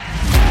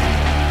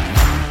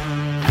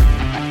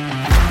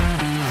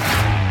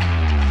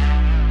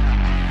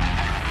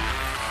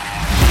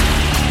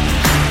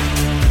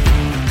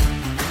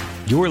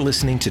You're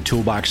listening to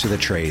Toolbox of the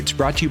Trades,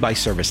 brought to you by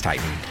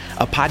ServiceTitan,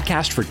 a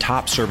podcast for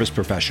top service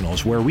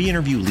professionals where we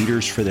interview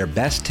leaders for their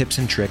best tips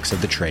and tricks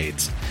of the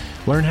trades.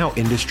 Learn how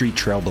industry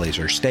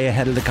trailblazers stay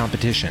ahead of the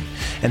competition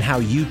and how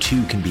you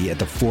too can be at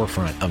the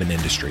forefront of an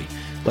industry.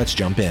 Let's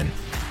jump in.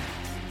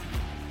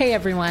 Hey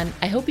everyone,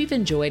 I hope you've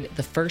enjoyed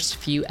the first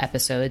few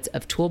episodes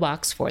of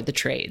Toolbox for the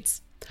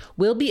Trades.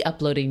 We'll be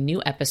uploading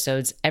new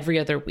episodes every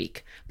other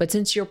week, but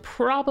since you're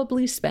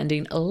probably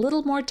spending a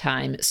little more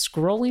time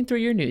scrolling through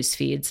your news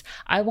feeds,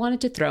 I wanted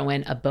to throw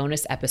in a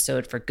bonus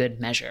episode for good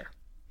measure.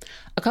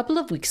 A couple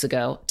of weeks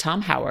ago,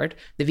 Tom Howard,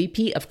 the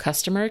VP of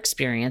Customer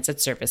Experience at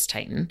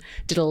ServiceTitan,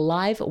 did a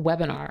live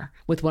webinar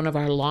with one of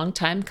our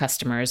longtime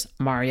customers,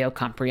 Mario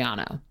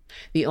Compriano,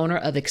 the owner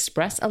of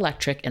Express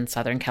Electric in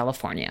Southern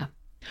California.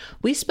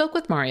 We spoke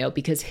with Mario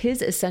because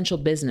his essential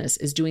business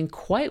is doing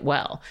quite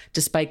well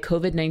despite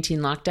COVID-19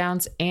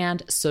 lockdowns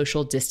and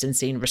social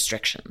distancing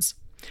restrictions.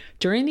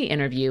 During the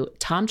interview,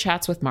 Tom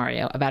chats with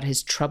Mario about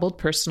his troubled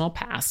personal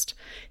past,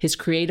 his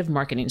creative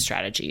marketing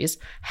strategies,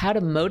 how to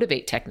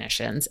motivate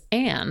technicians,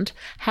 and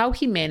how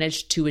he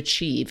managed to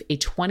achieve a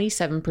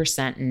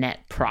 27% net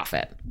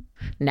profit.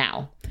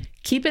 Now,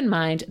 keep in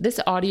mind, this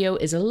audio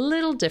is a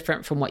little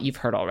different from what you've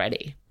heard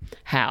already.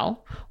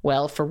 How?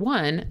 Well, for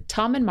one,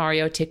 Tom and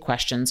Mario take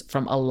questions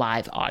from a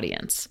live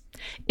audience.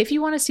 If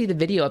you want to see the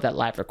video of that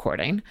live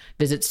recording,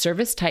 visit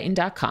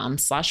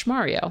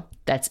servicetitan.com/Mario.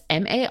 That's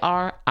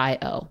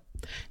Mario.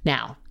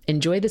 Now,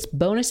 enjoy this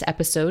bonus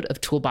episode of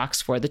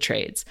Toolbox for the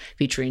Trades,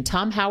 featuring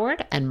Tom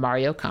Howard and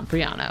Mario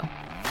Compriano.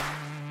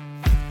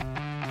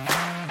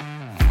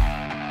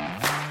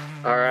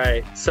 All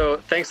right. So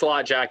thanks a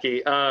lot,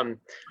 Jackie. I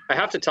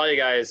have to tell you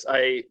guys,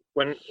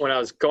 when I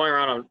was going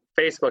around on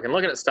Facebook and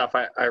looking at stuff,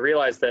 I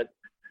realized that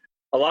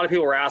a lot of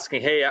people were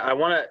asking, hey, I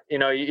want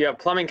to, you have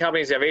plumbing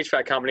companies, you have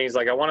HVAC companies.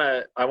 Like I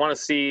want to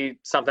see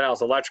something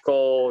else,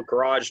 electrical,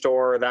 garage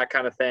door, that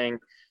kind of thing.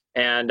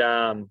 And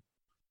I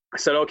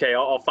said, okay,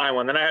 I'll find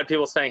one. Then I had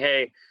people saying,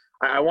 hey,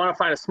 I want to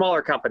find a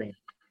smaller company.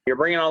 You're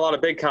bringing on a lot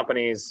of big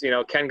companies.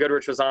 Ken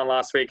Goodrich was on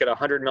last week at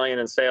 100 million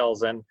in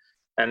sales. And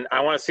I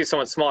want to see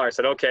someone smaller. I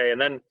said, okay.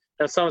 And then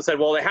someone said,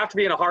 well, they have to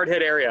be in a hard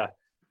hit area.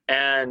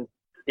 And,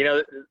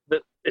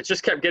 it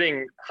just kept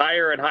getting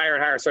higher and higher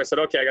and higher. So I said,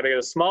 okay, I got to get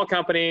a small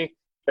company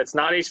that's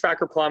not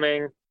HVAC or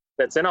plumbing,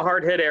 that's in a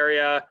hard hit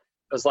area. I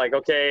was like,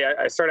 okay,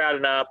 I started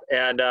adding up,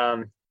 and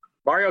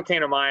Mario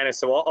came to mind. I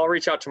said, well, I'll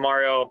reach out to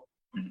Mario,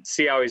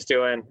 see how he's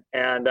doing.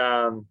 And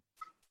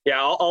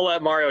I'll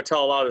let Mario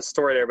tell a lot of the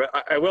story there. But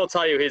I will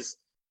tell you,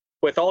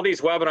 with all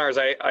these webinars,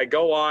 I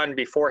go on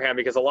beforehand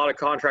because a lot of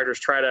contractors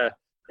try to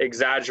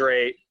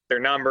exaggerate their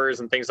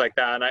numbers and things like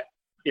that. And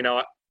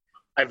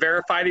I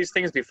verify these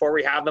things before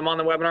we have them on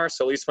the webinar.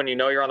 So at least when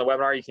you're on the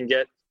webinar, you can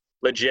get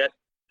legit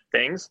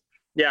things.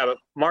 Yeah, but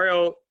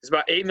Mario is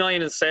about 8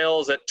 million in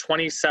sales at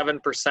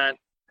 27%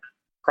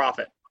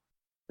 profit,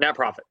 net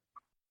profit.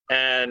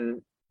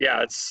 And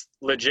yeah, it's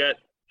legit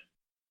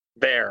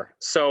there.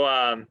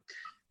 So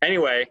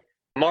anyway,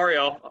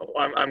 Mario,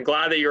 I'm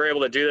glad that you were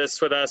able to do this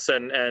with us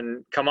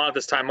and come on at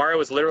this time. Mario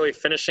was literally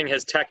finishing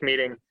his tech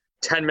meeting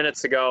 10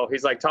 minutes ago.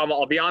 He's like, Tom,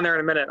 I'll be on there in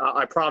a minute.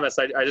 I promise.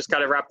 I just got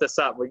to wrap this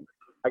up.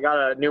 I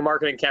got a new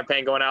marketing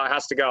campaign going out. It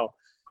has to go.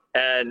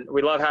 And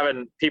we love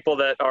having people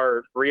that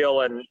are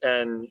real and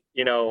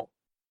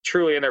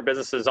truly in their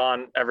businesses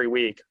on every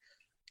week.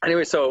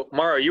 Anyway, so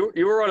Mario,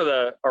 you were one of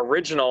the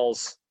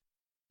originals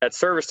at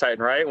ServiceTitan,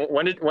 right?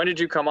 When did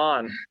you come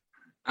on?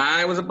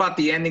 I was about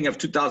the ending of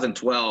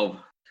 2012.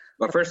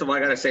 But first of all, I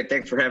got to say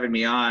thanks for having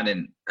me on.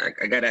 And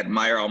I got to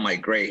admire all my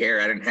gray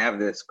hair. I didn't have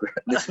this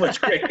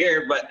much gray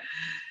hair, but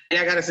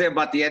yeah, I got to say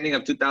about the ending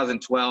of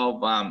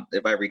 2012,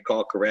 if I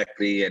recall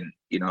correctly. And,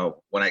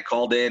 when I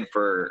called in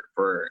for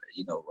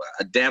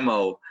a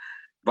demo,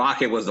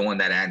 Vaca was the one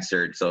that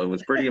answered. So it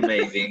was pretty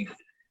amazing.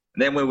 And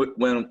then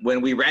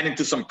when we ran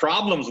into some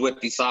problems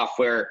with the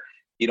software,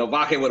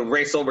 Vaca would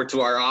race over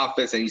to our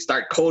office and he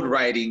start code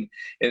writing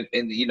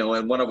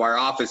in one of our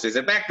offices.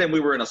 And back then we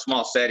were in a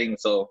small setting.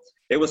 So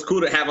it was cool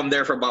to have him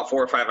there for about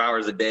 4 or 5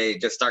 hours a day,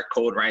 just start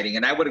code writing.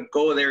 And I would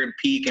go there and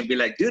peek and be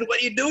like, dude,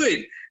 what are you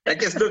doing? That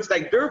just looks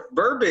like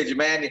verbiage,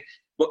 man.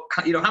 Well,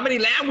 how many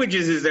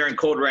languages is there in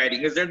code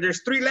writing?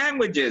 There's 3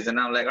 languages. And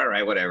I'm like, all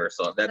right, whatever.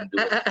 So that do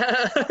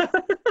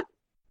it.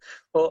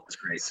 Well,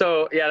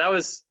 so yeah, that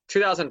was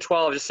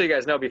 2012. Just so you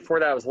guys know, before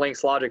that was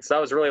Links Logic. So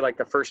that was really like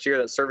the first year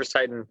that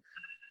ServiceTitan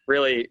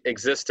really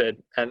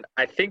existed. And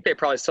I think they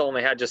probably still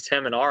only had just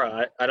him and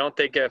Ara. I don't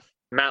think if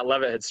Matt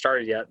Levitt had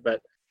started yet,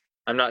 but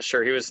I'm not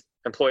sure. He was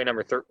employee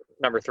number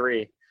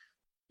 3.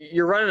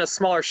 You're running a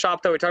smaller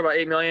shop though. We talk about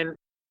 8 million.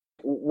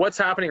 What's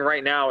happening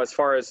right now as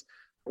far as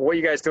what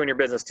you guys do in your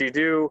business? Do you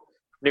do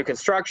new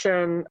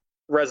construction,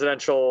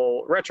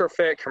 residential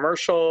retrofit,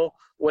 commercial?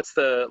 What's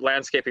the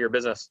landscape of your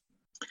business?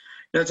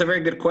 That's a very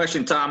good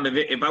question, Tom.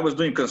 If I was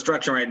doing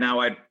construction right now,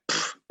 I'd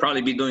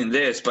probably be doing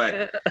this.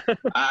 But,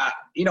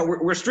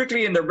 we're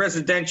strictly in the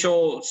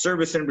residential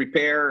service and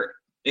repair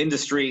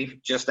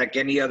industry, just like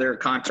any other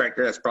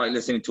contractor that's probably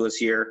listening to us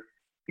here.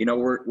 You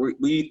know,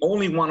 we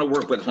only want to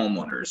work with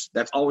homeowners.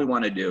 That's all we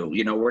want to do.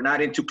 You know, we're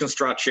not into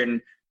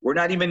construction. We're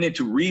not even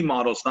into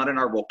remodels, not in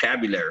our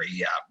vocabulary.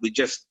 Yeah, we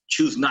just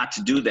choose not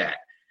to do that.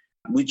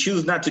 We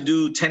choose not to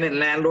do tenant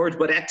landlords,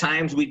 but at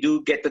times we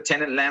do get the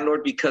tenant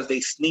landlord because they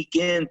sneak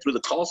in through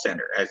the call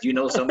center. As you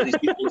know, some of these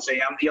people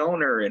say, I'm the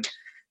owner, and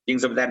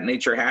things of that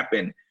nature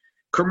happen.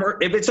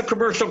 If it's a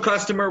commercial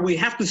customer, we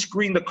have to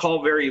screen the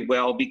call very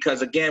well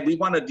because, again, we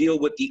want to deal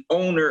with the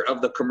owner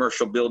of the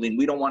commercial building.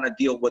 We don't want to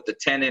deal with the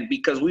tenant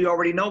because we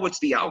already know what's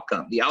the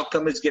outcome. The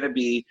outcome is going to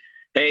be,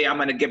 hey, I'm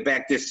going to get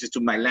back this to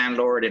my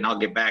landlord and I'll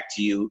get back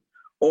to you.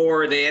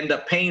 Or they end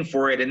up paying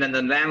for it, and then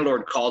the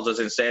landlord calls us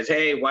and says,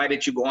 hey, why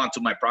did you go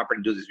onto my property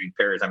and do these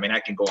repairs? I mean, I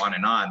can go on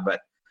and on,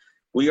 but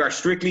we are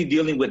strictly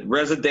dealing with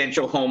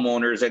residential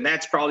homeowners, and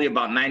that's probably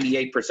about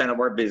 98% of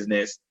our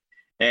business.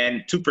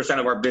 And 2%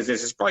 of our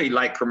business is probably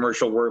like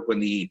commercial work when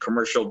the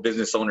commercial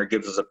business owner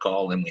gives us a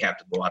call and we have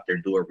to go out there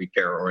and do a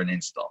repair or an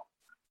install.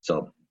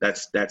 So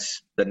that's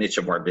the niche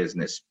of our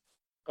business.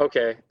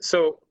 Okay.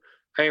 So,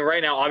 I mean,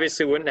 right now,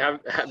 obviously wouldn't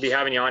be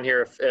having you on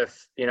here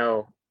if you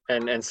know,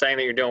 and saying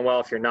that you're doing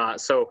well if you're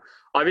not. So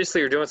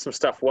obviously you're doing some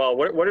stuff well.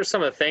 What are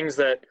some of the things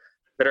that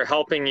are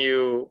helping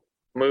you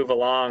move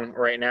along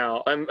right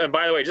now? And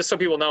by the way, just so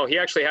people know, he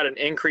actually had an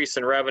increase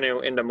in revenue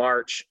into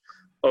March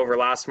over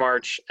last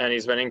March, and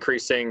he's been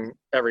increasing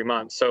every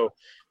month. So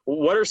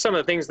what are some of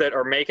the things that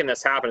are making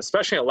this happen,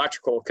 especially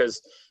electrical?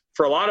 Because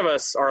for a lot of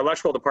us, our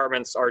electrical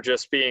departments are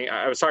just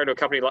I was talking to a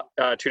company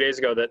 2 days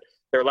ago that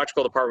their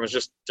electrical department was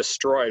just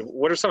destroyed.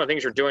 What are some of the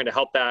things you're doing to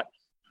help that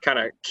kind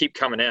of keep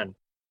coming in?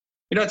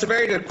 You know, it's a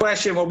very good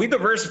question. Well, we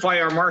diversify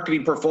our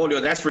marketing portfolio.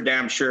 That's for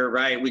damn sure,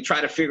 right? We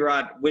try to figure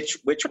out which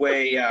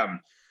way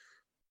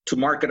to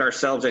market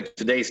ourselves at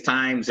today's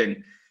times.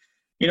 And,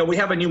 you know, we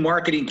have a new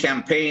marketing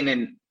campaign,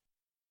 and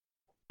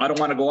I don't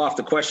want to go off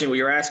the question what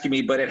you're asking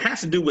me, but it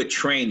has to do with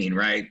training,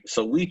 right?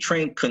 So we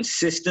train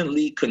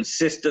consistently.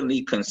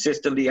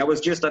 I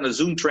was just on a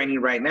Zoom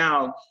training right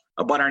now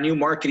about our new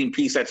marketing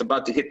piece that's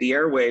about to hit the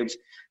airwaves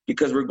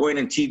because we're going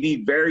in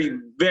TV very,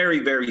 very,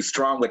 very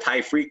strong with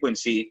high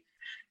frequency.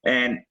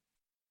 And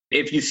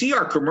if you see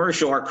our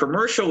commercial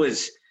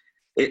is,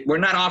 we're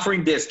not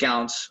offering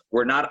discounts.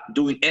 We're not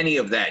doing any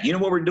of that. You know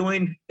what we're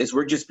doing is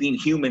we're just being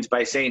humans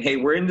by saying, hey,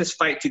 we're in this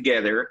fight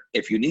together.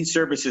 If you need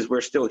services,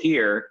 we're still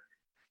here.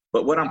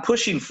 But what I'm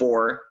pushing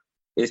for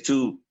is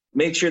to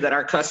make sure that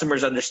our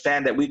customers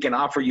understand that we can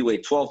offer you a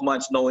 12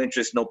 months, no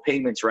interest, no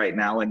payments right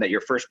now, and that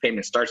your first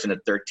payment starts in the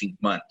 13th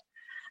month.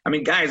 I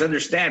mean, guys,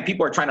 understand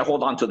people are trying to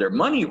hold on to their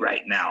money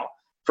right now.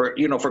 For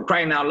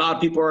crying out loud,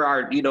 people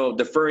are,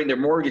 deferring their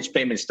mortgage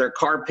payments, their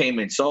car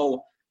payments.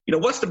 So,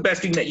 what's the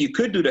best thing that you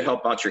could do to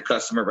help out your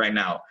customer right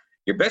now?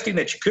 Your best thing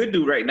that you could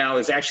do right now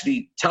is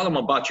actually tell them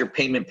about your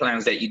payment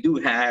plans that you do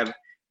have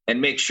and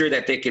make sure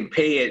that they can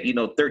pay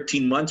it,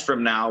 13 months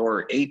from now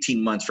or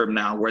 18 months from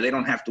now, where they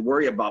don't have to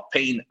worry about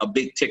paying a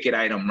big ticket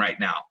item right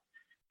now.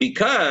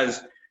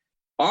 Because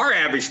our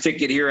average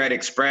ticket here at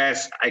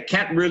Express, I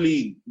can't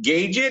really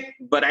gauge it,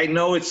 but I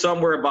know it's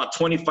somewhere about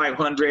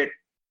 $2,500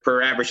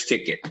 per average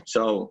ticket.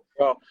 So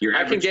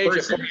I can gauge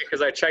it for you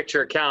because I checked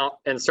your account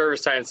and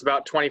service time. It's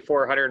about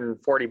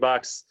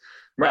 $2,440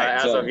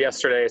 as of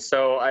yesterday.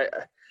 So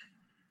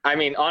I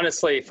mean,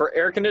 honestly, for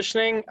air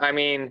conditioning, I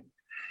mean,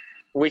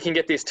 we can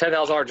get these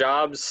 $10,000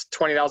 jobs,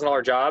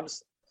 $20,000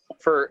 jobs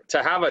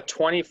to have a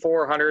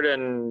 $2,400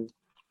 and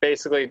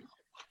basically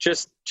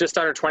just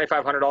under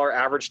 $2,500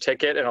 average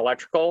ticket in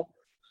electrical.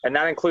 And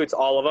that includes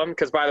all of them.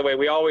 Cause by the way,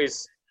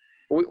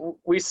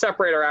 we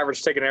separate our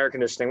average ticket in air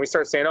conditioning. We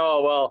start saying,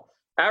 oh, well,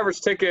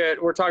 average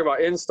ticket, we're talking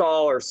about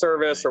install or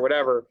service or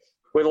whatever.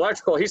 With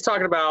electrical, he's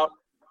talking about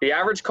the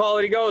average call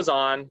that he goes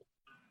on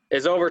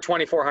is over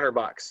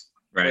 $2,400.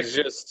 Right. It's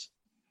just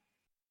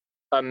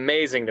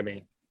amazing to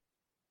me.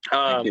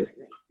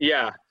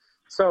 Yeah.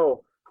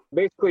 So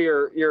basically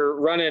you're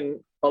running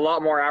a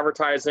lot more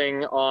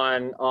advertising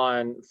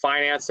on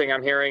financing,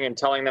 I'm hearing, and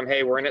telling them,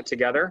 hey, we're in it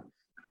together.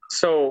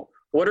 So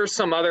what are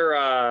some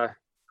other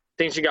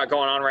things you got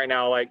going on right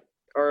now? Like,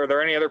 are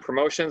there any other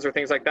promotions or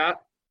things like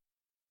that?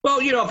 Well,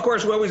 of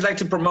course, we always like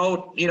to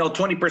promote,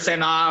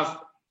 20%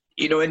 off,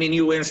 any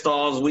new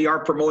installs. We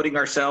are promoting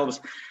ourselves,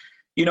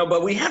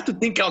 but we have to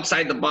think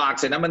outside the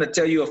box. And I'm going to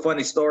tell you a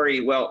funny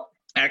story. Well,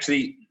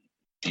 actually,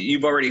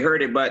 you've already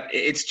heard it, but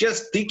it's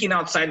just thinking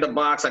outside the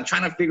box. I'm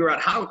trying to figure out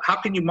how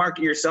can you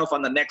market yourself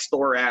on the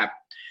Nextdoor app?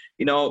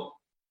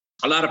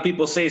 A lot of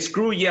people say,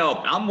 screw Yelp.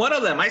 I'm one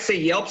of them. I say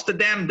Yelp's the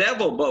damn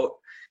devil, but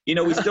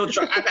we still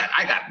try.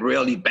 I got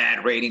really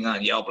bad rating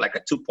on Yelp, like a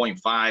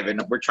 2.5,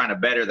 and we're trying to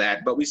better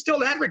that. But we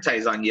still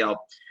advertise on Yelp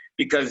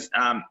because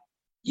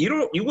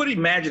you would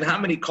imagine how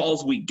many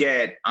calls we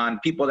get on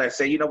people that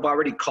say, I've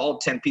already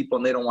called 10 people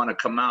and they don't want to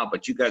come out,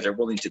 but you guys are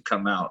willing to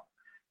come out,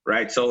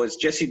 right? So it's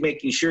just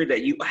making sure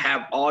that you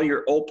have all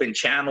your open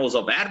channels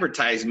of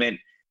advertisement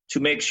to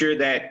make sure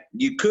that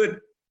you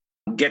could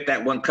get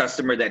that one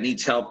customer that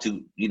needs help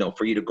to,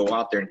 for you to go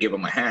out there and give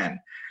them a hand.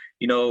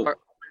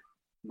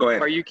 Go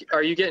ahead. Are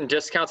you getting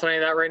discounts on any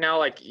of that right now?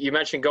 Like you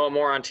mentioned, going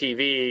more on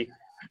TV,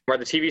 Are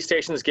the TV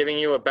stations giving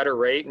you a better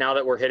rate now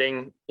that we're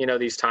hitting,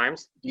 these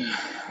times?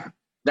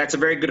 That's a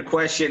very good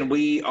question.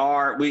 We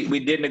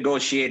did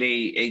negotiate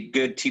a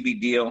good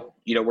TV deal.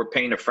 We're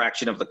paying a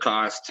fraction of the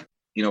cost.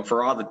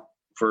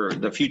 For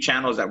the few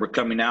channels that we're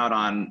coming out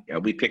on,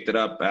 we picked it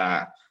up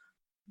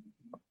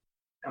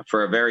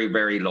for a very,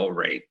 very low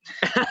rate.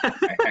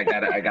 I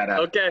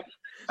gotta okay.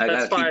 I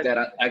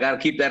gotta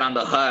keep that on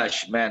the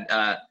hush, man.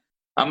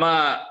 I'm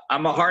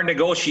a hard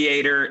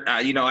negotiator.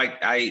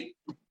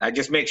 I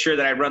just make sure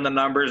that I run the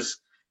numbers.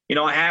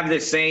 I have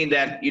this saying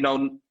that,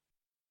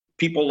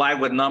 people lie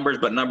with numbers,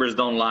 but numbers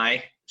don't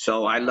lie.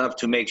 So I love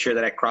to make sure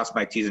that I cross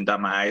my T's and dot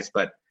my I's.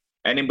 But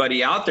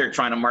anybody out there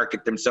trying to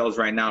market themselves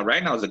right now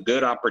is a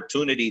good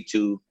opportunity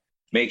to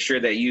make sure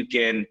that you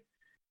can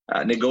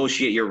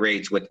negotiate your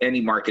rates with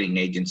any marketing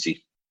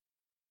agency.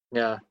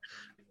 Yeah.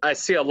 I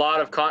see a lot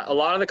of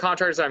the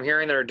contractors I'm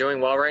hearing that are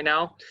doing well right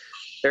now.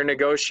 They're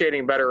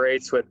negotiating better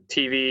rates with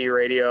TV,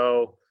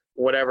 radio,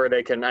 whatever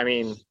they can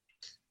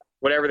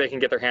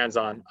get their hands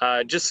on.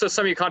 Just so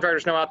some of you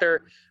contractors know out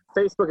there,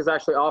 Facebook is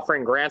actually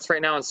offering grants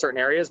right now in certain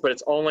areas, but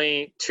it's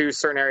only to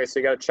certain areas. So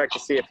you got to check to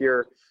see if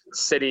your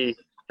city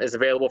is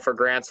available for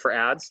grants for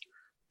ads.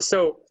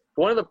 So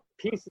one of the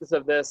pieces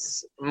of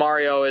this,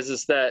 Mario,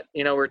 is that,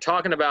 we're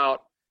talking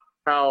about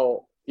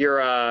how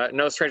you're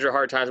no stranger to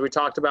hard times. We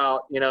talked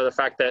about, the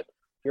fact that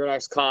you're an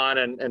ex-con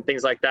and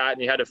things like that,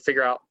 and you had to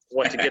figure out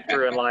what to get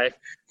through in life.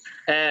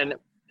 And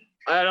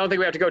I don't think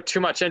we have to go too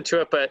much into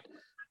it, but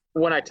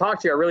when I talk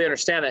to you, I really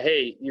understand that,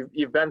 hey,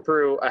 you've been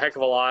through a heck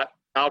of a lot.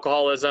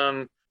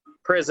 Alcoholism,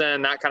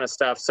 prison, that kind of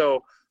stuff.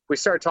 So we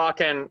started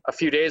talking a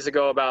few days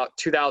ago about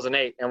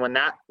 2008 and when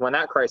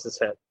that crisis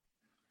hit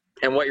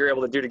and what you're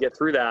able to do to get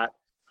through that.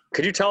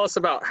 Could you tell us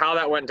about how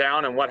that went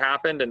down and what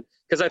happened? And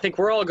because I think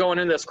we're all going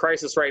into this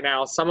crisis right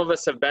now. Some of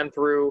us have been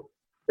through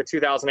the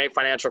 2008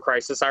 financial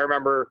crisis. I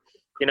remember,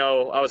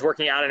 I was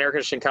working at an air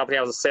conditioning company.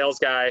 I was a sales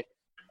guy,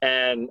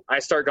 and I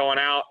started going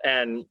out,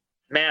 and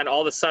man, all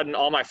of a sudden,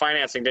 all my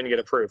financing didn't get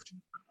approved.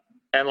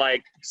 And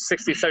like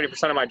 60,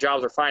 70% of my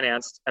jobs are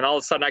financed. And all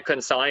of a sudden I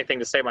couldn't sell anything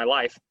to save my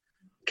life.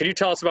 Could you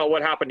tell us about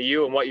what happened to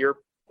you and what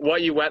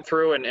you went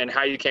through and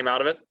how you came out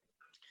of it?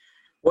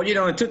 Well,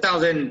 in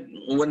 2000,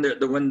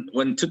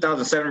 when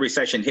 2007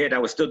 recession hit, I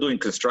was still doing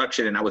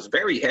construction, and I was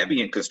very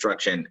heavy in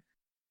construction.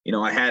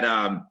 I had,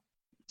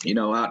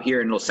 out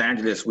here in Los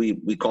Angeles,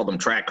 we call them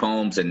tract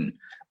homes, and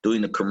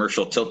doing the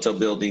commercial tilt-till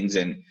buildings.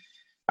 And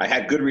I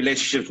had good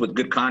relationships with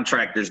good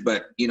contractors,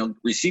 but,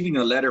 receiving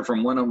a letter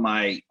from one of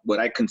what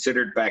I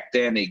considered back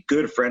then a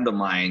good friend of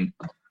mine,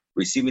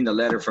 receiving the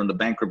letter from the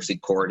bankruptcy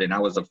court, and I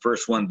was the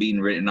first one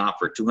being written off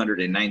for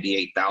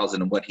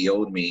 $298,000 of what he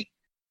owed me,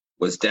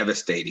 was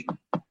devastating,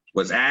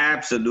 was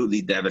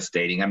absolutely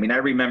devastating. I mean, I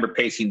remember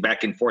pacing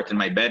back and forth in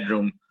my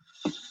bedroom,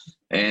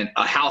 and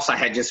a house I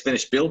had just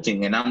finished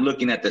building, and I'm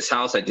looking at this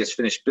house I just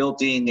finished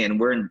building,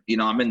 and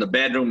I'm in the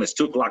bedroom. It's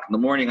 2:00 in the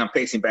morning. I'm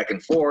pacing back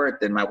and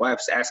forth, and my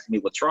wife's asking me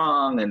what's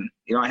wrong. And,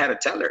 I had to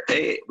tell her,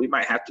 hey, we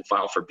might have to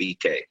file for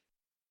BK.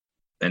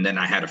 And then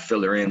I had to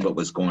fill her in what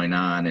was going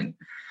on. And,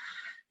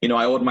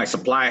 I owed my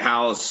supply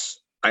house.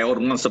 I owed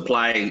one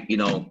supply,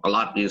 a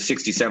lot,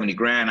 60, 70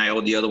 grand. I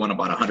owed the other one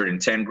about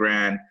 110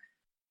 grand.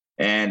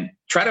 And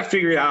try to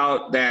figure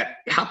out that,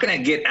 how can I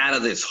get out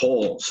of this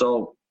hole?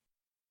 So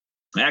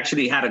I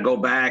actually had to go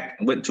back,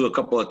 went to a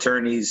couple of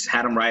attorneys,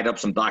 had them write up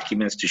some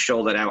documents to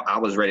show that I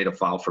was ready to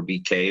file for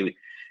BK.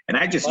 And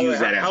I just used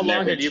that as leverage.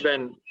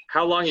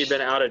 How long have you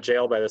been out of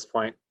jail by this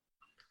point?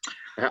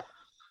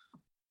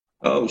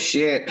 Oh,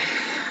 shit.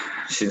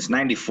 Since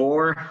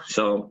 94.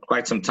 So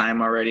quite some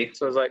time already.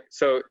 So it's like,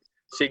 so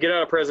you get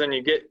out of prison,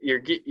 you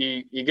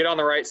get on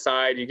the right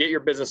side, you get your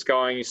business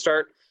going, you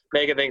start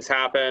making things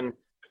happen.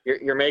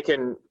 You're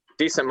making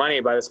decent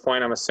money by this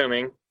point, I'm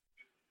assuming.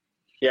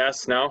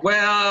 Yes, no?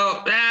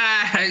 Well,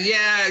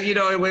 yeah,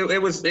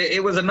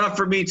 it was enough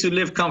for me to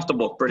live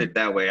comfortable, put it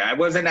that way. I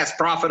wasn't as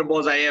profitable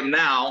as I am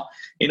now.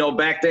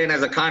 Back then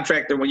as a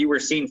contractor, when you were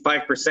seeing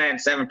 5%,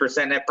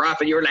 7% net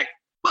profit, you were like,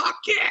 fuck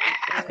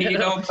yeah, but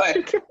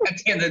at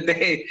the end of the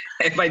day,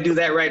 if I do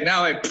that right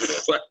now, I'd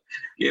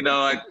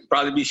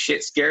probably be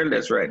shit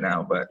scareless right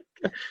now, but.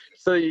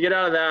 So you get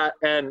out of that,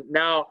 and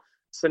now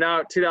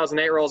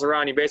 2008 rolls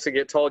around, you basically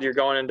get told you're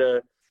going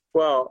into,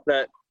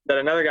 that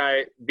another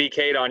guy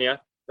BK'd on you,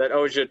 that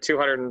owes you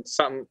 200 and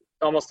something,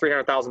 almost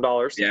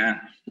 $300,000. Yeah.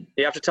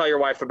 You have to tell your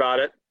wife about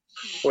it,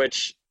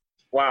 which,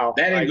 wow.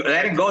 That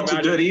didn't go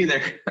too good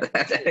either.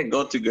 That didn't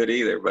go too good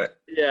either, but.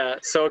 Yeah.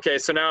 So, okay.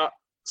 So now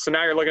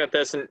you're looking at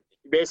this, and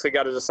you basically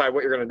got to decide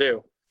what you're going to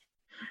do.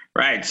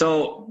 Right.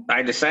 So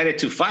I decided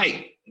to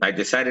fight. I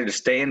decided to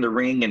stay in the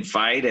ring and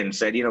fight, and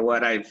said, you know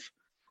what, I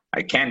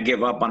can't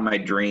give up on my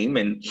dream.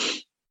 And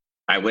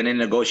I went and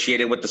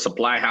negotiated with the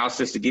supply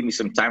houses to give me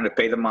some time to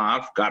pay them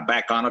off, got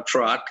back on a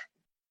truck.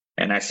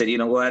 And I said, you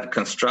know what,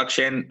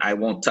 construction, I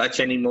won't touch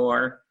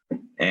anymore.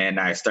 And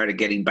I started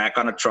getting back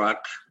on a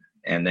truck.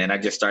 And then I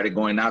just started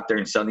going out there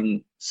and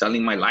selling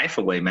my life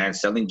away, man,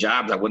 selling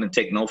jobs. I wouldn't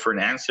take no for an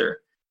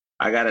answer.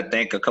 I got to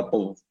thank a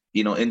couple,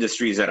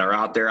 industries that are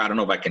out there. I don't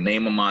know if I can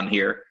name them on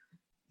here,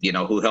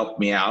 who helped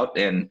me out.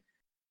 And,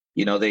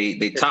 they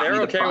taught me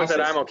the process. They're okay with it,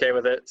 I'm okay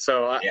with it.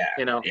 So, Yeah.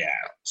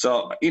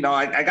 So,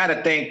 I got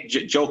to thank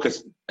Joe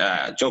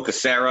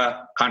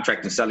Casera,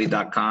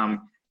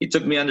 contractandselling.com. He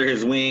took me under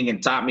his wing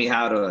and taught me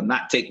how to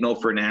not take no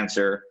for an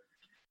answer.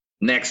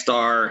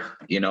 Nexstar,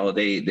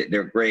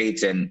 they're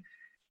great. And,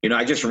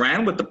 I just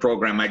ran with the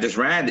program. I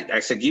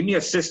said, give me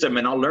a system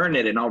and I'll learn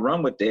it and I'll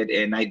run with it.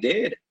 And I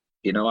did.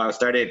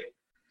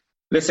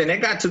 Listen,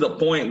 it got to the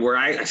point where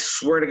I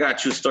swear to God,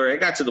 true story. It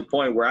got to the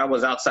point where I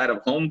was outside of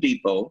Home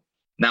Depot.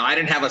 Now, I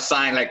didn't have a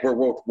sign like we'll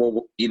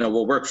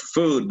work for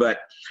food, but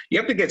you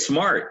have to get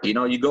smart.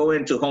 You go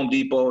into Home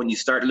Depot and you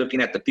start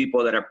looking at the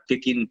people that are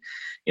picking,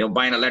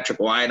 buying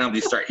electrical items.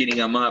 You start hitting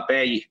them up.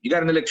 Hey, you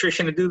got an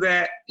electrician to do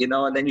that?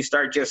 And then you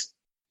start just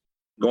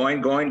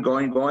going,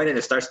 and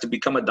it starts to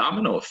become a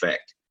domino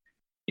effect,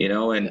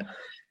 and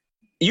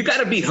you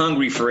got to be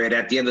hungry for it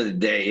at the end of the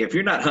day. If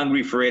you're not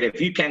hungry for it,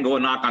 if you can't go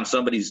knock on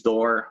somebody's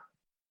door,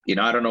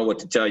 I don't know what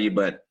to tell you,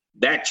 but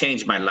that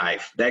changed my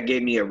life. That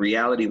gave me a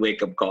reality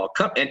wake-up call.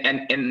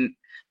 And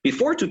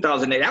before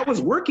 2008, I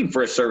was working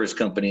for a service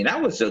company, and I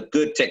was a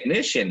good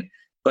technician.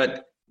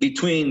 But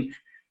between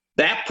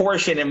that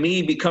portion and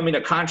me becoming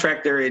a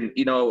contractor and,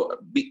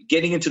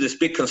 getting into this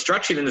big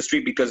construction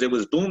industry because it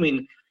was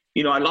booming,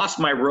 I lost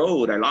my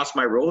road. I lost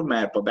my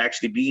roadmap of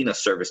actually being a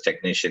service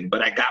technician.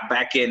 But I got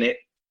back in it.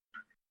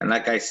 And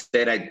like I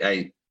said,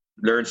 I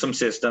learned some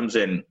systems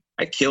and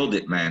I killed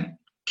it, man.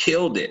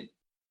 Killed it.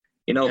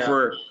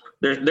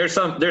 There's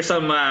some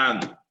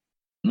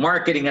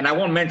marketing, and I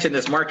won't mention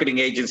this marketing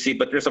agency,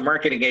 but there's a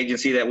marketing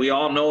agency that we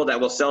all know that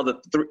will sell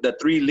the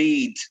 3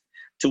 leads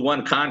to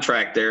one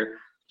contractor.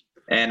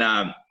 And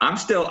I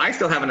still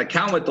have an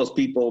account with those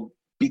people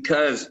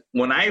because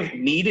when I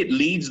needed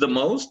leads the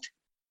most,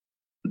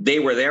 they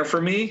were there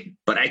for me.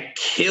 But I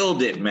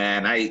killed it,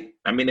 man.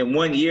 I mean, in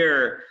 1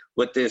 year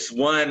with this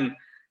one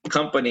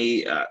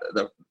company,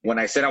 when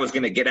I said I was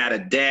going to get out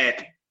of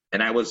debt,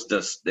 and I was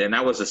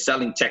a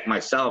selling tech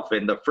myself.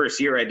 And the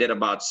first year I did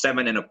about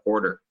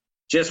 7.25,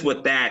 just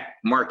with that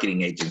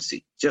marketing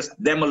agency, just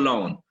them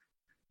alone.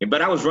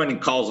 But I was running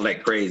calls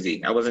like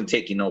crazy. I wasn't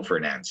taking no for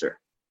an answer.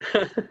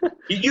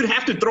 You'd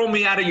have to throw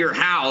me out of your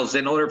house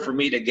in order for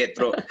me to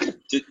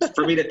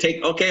for me to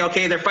take.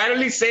 Okay, they're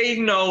finally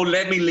saying no.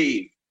 Let me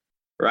leave.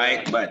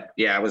 Right, but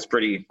yeah, it was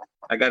pretty.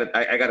 I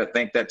gotta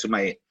thank that to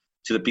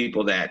the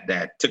people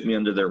that took me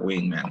under their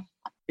wing, man.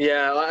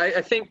 Yeah,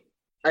 I think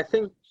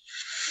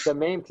the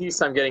main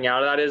piece I'm getting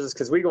out of that is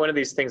because we go into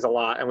these things a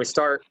lot and we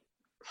start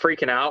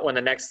freaking out when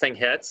the next thing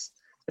hits.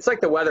 It's like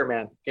the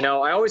weatherman.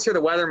 I always hear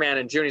the weatherman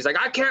in June. He's like,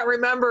 I can't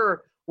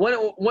remember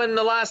when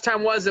the last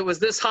time it was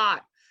this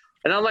hot.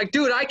 And I'm like,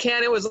 dude, I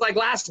can. It was like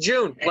last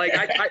June. Like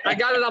I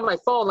got it on my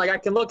phone. Like I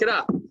can look it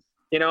up,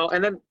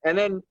 and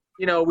then,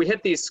 we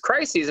hit these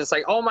crises. It's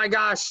like, oh my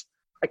gosh,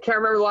 I can't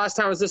remember the last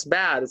time it was this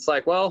bad. It's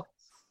like, well,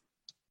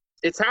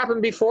 it's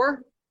happened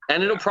before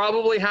and it'll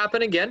probably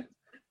happen again.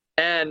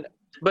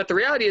 But the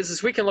reality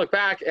is we can look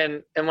back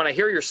and when I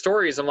hear your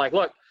stories, I'm like,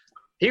 look,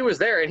 he was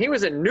there and he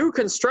was in new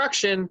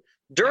construction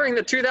during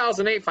the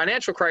 2008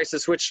 financial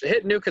crisis, which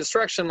hit new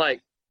construction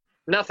like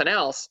nothing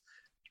else.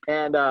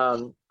 And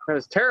it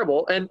was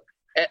terrible. And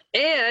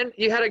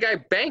you had a guy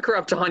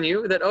bankrupt on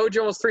you that owed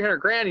you almost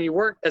 $300,000 and you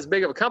weren't as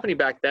big of a company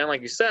back then,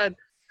 like you said.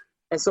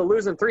 And so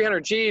losing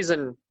 300 G's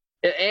and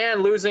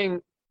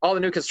losing all the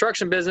new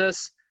construction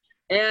business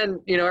and,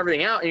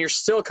 everything out, and you're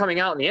still coming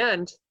out in the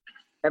end.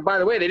 And by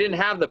the way, they didn't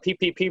have the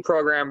PPP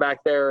program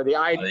back there, or the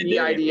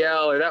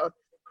EIDL, or that.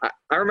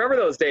 I remember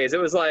those days. It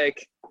was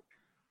like,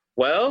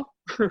 well,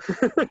 and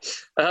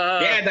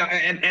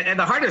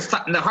the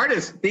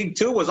hardest thing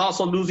too was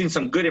also losing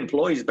some good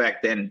employees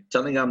back then.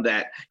 Telling them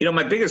that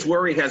my biggest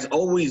worry has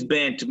always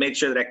been to make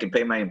sure that I can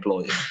pay my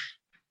employees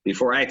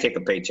before I take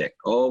a paycheck.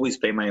 Always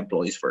pay my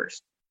employees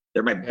first.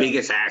 They're my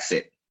biggest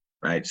asset,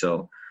 right?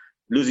 So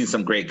losing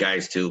some great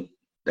guys too.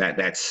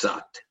 That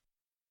sucked.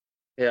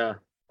 Yeah.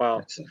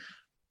 Wow.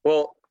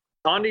 Well,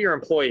 on to your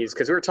employees,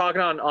 because we were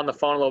talking on the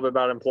phone a little bit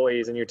about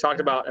employees, and you talked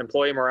about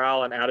employee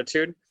morale and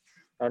attitude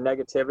and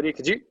negativity.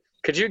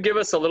 Could you give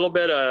us a little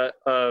bit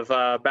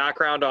of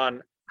background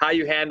on how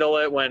you handle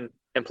it when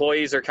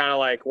employees are kind of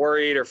like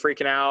worried or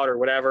freaking out or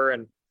whatever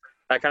and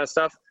that kind of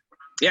stuff?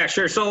 Yeah,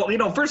 sure. So,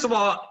 first of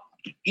all,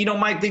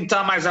 my thing,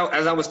 Tom, as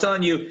I was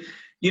telling you,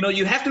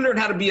 you have to learn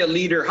how to be a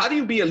leader. How do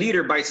you be a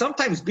leader? By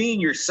sometimes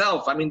being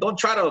yourself. I mean, don't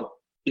try to,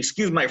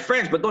 excuse my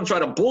French, but don't try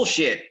to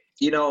bullshit.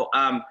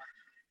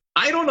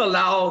 I don't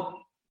allow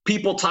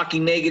people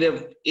talking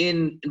negative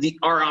in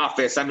our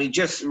office. I mean,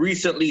 just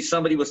recently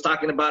somebody was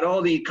talking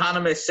about, the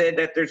economist said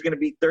that there's going to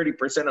be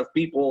 30% of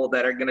people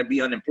that are going to be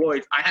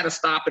unemployed. I had to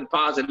stop and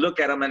pause and look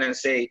at them and then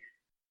say,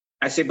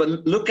 but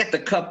look at the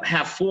cup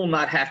half full,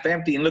 not half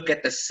empty, and look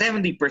at the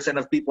 70%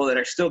 of people that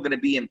are still going to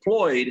be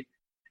employed.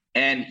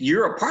 And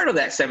you're a part of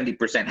that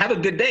 70%. Have a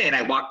good day. And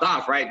I walked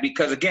off, right?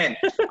 Because again,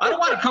 I don't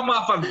want to come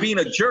off of being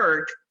a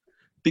jerk,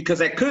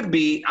 because I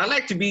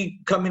like to be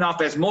coming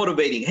off as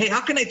motivating. Hey, how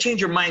can I change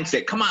your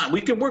mindset? Come on,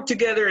 we can work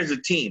together as a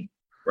team,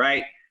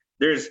 right?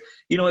 There's,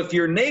 if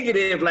you're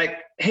negative, like,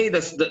 hey,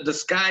 the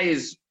sky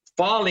is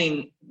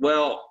falling.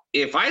 Well,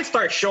 if I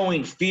start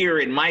showing fear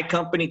in my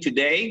company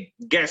today,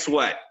 guess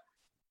what?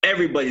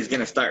 Everybody's going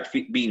to start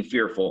being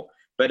fearful.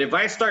 But if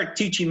I start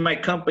teaching my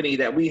company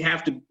that we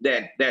have to,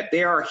 that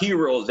they are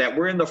heroes, that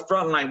we're in the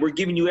front line, we're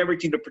giving you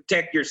everything to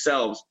protect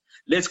yourselves.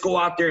 Let's go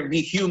out there and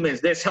be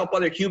humans. Let's help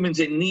other humans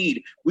in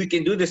need. We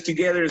can do this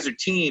together as a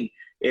team.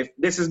 If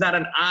this is not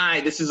an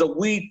I, this is a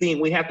we thing.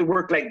 We have to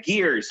work like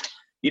gears.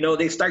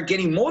 They start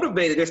getting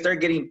motivated. They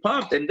start getting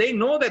pumped, and they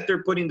know that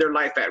they're putting their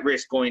life at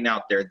risk going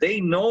out there. They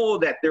know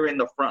that they're in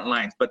the front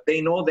lines, but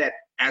they know that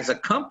as a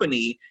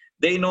company,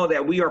 they know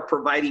that we are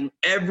providing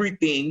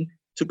everything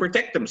to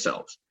protect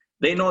themselves.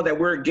 They know that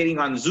we're getting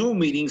on Zoom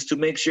meetings to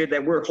make sure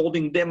that we're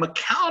holding them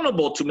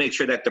accountable to make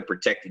sure that they're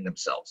protecting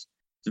themselves.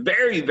 It's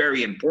very,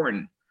 very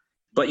important,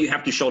 but you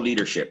have to show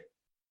leadership.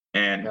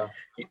 And,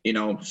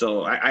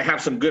 so I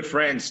have some good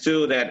friends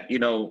too that,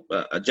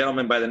 a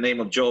gentleman by the name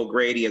of Joe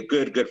Grady, a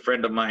good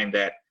friend of mine,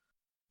 that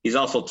he's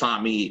also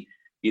taught me,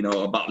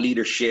 about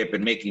leadership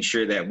and making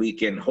sure that we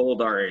can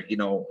hold our,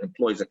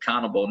 employees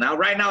accountable. Now,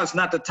 right now, it's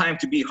not the time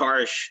to be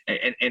harsh.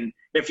 And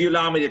if you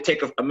allow me to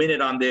take a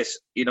minute on this,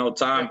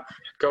 Tom,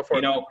 go for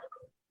it.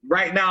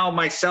 Right now,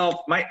 myself,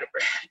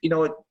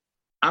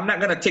 I'm not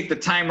going to take the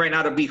time right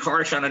now to be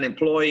harsh on an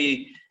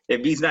employee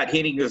if he's not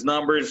hitting his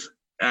numbers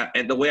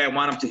and the way I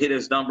want him to hit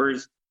his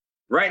numbers.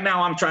 Right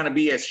now, I'm trying to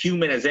be as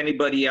human as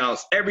anybody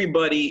else.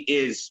 Everybody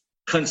is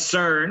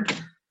concerned.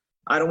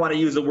 I don't want to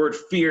use the word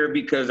fear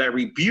because I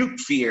rebuke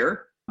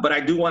fear, but I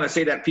do want to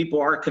say that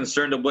people are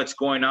concerned of what's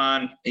going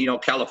on.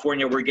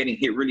 California, we're getting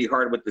hit really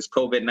hard with this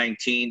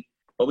COVID-19,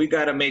 but we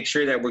got to make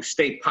sure that we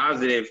stay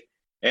positive.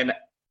 And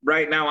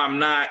right now,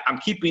 I'm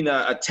keeping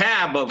a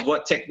tab of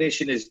what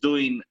technician is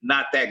doing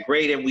not that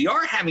great. And we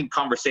are having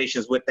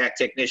conversations with that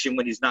technician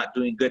when he's not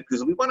doing good,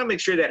 because we want to make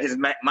sure that his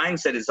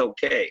mindset is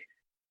okay.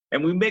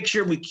 And we make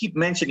sure we keep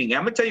mentioning.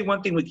 I'm going to tell you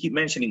one thing we keep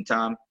mentioning,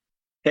 Tom.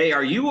 Hey,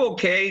 are you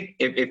okay?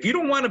 If you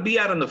don't want to be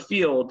out on the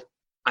field,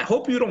 I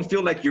hope you don't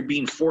feel like you're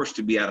being forced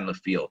to be out on the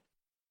field.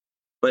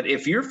 But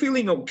if you're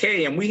feeling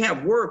okay and we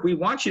have work, we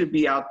want you to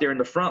be out there in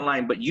the front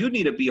line, but you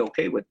need to be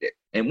okay with it.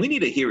 And we need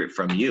to hear it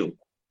from you.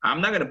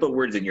 I'm not going to put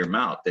words in your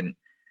mouth. And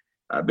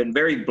I've been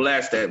very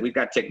blessed that we've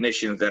got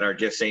technicians that are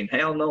just saying,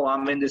 hell no,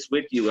 I'm in this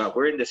with you.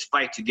 We're in this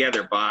fight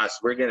together, boss.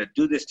 We're going to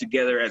do this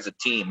together as a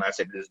team. I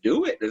said, let's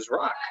do it. Let's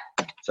rock.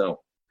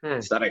 So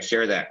I thought I'd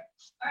share that.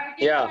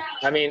 Yeah.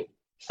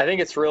 I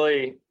think it's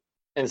really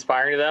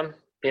inspiring to them,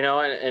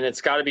 and it's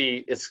got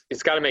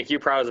to make you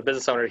proud as a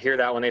business owner to hear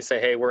that when they say,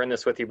 hey, we're in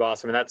this with you,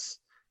 boss. That's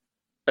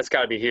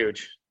got to be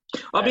huge.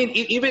 I mean,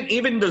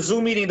 even the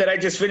Zoom meeting that I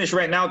just finished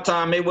right now,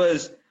 Tom, it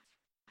was,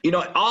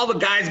 all the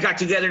guys got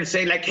together and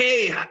say like,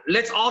 hey,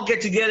 let's all get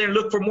together and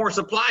look for more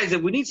supplies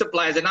if we need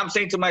supplies. And I'm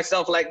saying to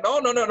myself, like, no.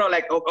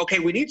 Like, okay,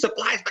 we need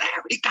supplies, but I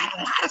already got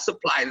a lot of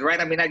supplies,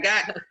 right? I mean, I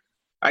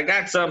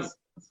got some.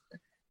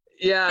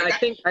 Yeah, I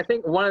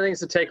think one of the things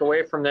to take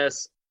away from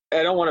this,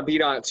 I don't want to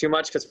beat on it too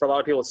much because for a lot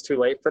of people it's too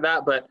late for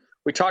that, but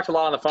we talked a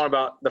lot on the phone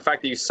about the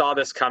fact that you saw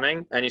this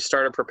coming and you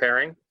started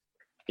preparing.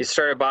 You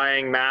started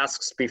buying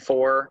masks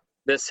before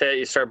this hit.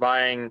 You started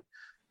buying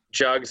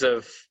jugs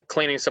of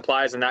cleaning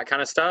supplies and that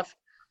kind of stuff.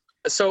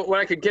 So what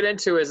I could get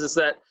into is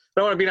that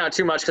I don't want to beat on it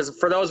too much, because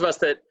for those of us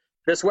that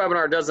this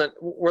webinar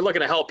we're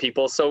looking to help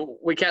people. So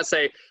we can't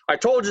say, I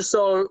told you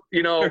so,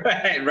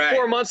 right.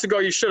 4 months ago,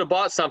 you should have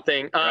bought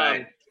something.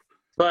 Right.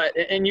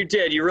 And you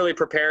did, you really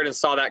prepared and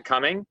saw that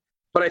coming.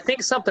 But I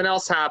think something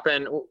else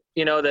happened,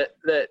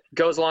 that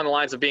goes along the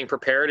lines of being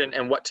prepared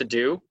and what to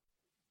do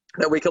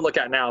that we could look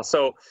at now.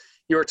 So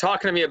you were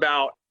talking to me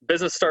about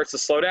business starts to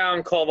slow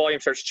down, call volume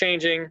starts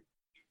changing.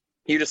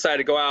 You decided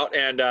to go out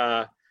and,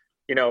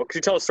 could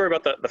you tell a story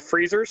about the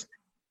freezers?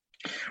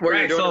 What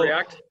are you doing to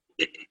react?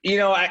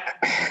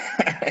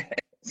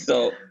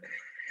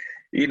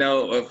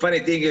 A funny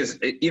thing is,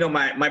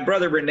 my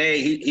brother Renee,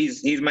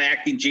 he's my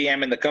acting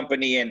GM in the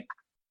company, and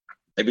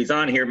if he's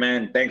on here,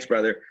 man, thanks,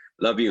 brother,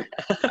 love you.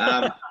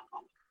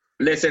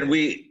 Listen,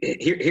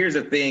 here's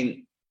the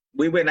thing.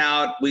 We went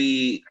out.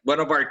 One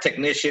of our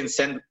technicians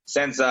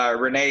sends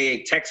Renee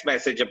a text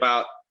message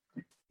about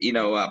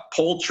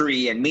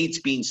poultry and meats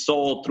being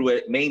sold through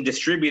a main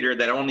distributor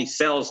that only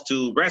sells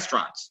to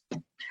restaurants.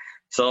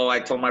 So I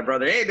told my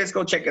brother, hey, let's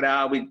go check it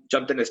out. We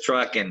jumped in his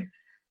truck and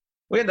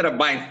we ended up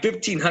buying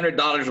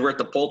 $1,500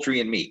 worth of poultry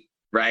and meat,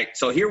 right?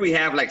 So here we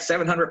have like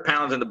 700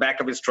 pounds in the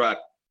back of his truck.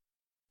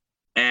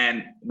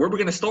 And where are we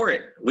going to store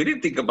it? We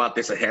didn't think about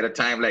this ahead of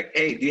time. Like,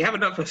 hey, do you have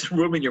enough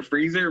room in your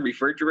freezer,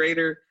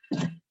 refrigerator?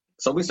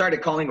 So we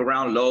started calling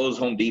around Lowe's,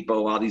 Home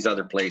Depot, all these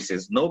other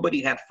places.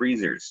 Nobody had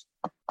freezers.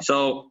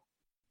 So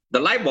the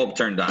light bulb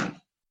turned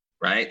on,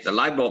 right? The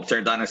light bulb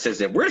turned on and says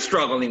that we're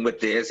struggling with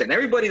this, and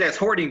everybody that's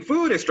hoarding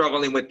food is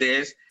struggling with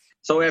this.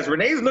 So as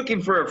Renee's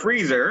looking for a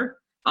freezer,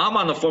 I'm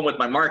on the phone with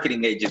my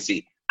marketing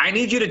agency. I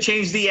need you to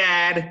change the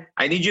ad.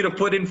 I need you to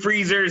put in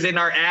freezers in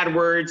our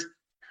AdWords,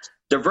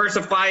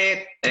 diversify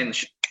it. And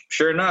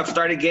sure enough,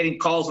 started getting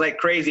calls like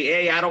crazy.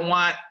 Hey, I don't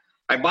want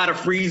I bought a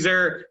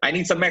freezer. I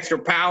need some extra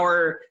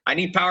power. I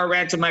need power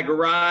ran to my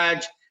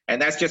garage.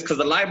 And that's just because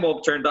the light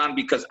bulb turned on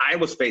because I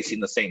was facing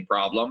the same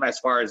problem as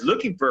far as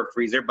looking for a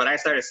freezer. But I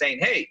started saying,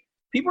 hey,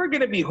 people are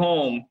going to be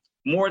home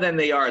more than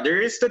they are.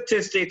 There is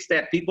statistics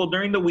that people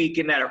during the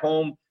weekend that are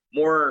home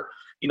more,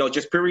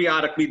 just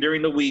periodically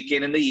during the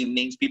weekend in the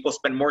evenings, people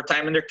spend more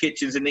time in their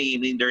kitchens in the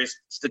evening. There's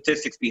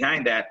statistics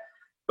behind that.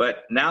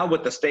 But now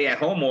with the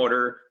stay-at-home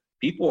order,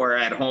 people are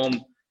at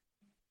home,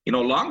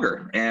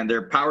 longer, and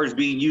their power is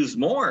being used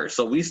more.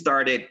 So we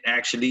started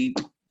actually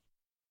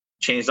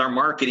changed our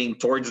marketing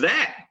towards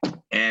that.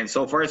 And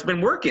so far it's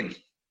been working.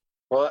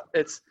 Well,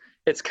 it's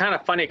kind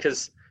of funny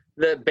because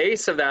the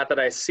base of that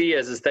I see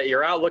is that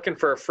you're out looking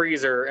for a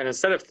freezer, and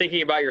instead of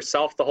thinking about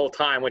yourself the whole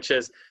time, which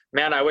is,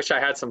 man, I wish I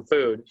had some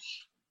food.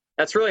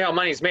 That's really how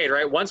money's made,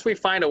 right? Once we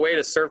find a way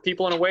to serve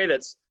people in a way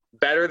that's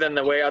better than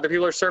the way other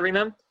people are serving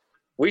them,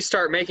 we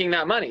start making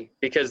that money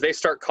because they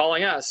start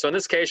calling us. So in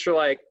this case, you're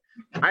like,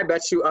 I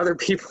bet you other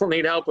people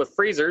need help with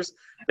freezers.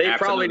 They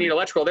Absolutely. Probably need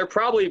electrical. They're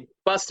probably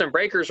busting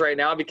breakers right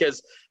now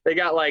because they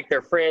got like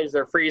their fridge,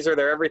 their freezer,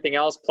 their everything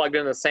else plugged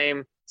in the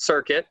same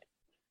circuit.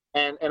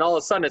 And all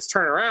of a sudden it's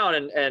turning around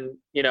and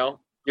you're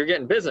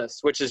getting business,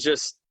 which is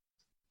just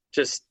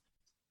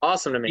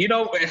awesome to me.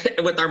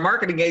 With our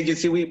marketing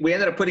agency, we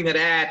ended up putting an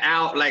ad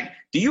out like,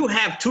 do you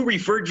have 2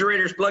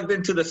 refrigerators plugged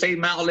into the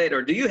same outlet,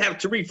 or do you have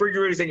 2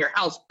 refrigerators in your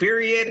house,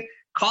 period?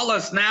 Call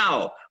us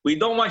now. We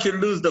don't want you to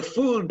lose the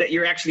food that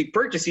you're actually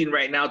purchasing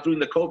right now during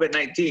the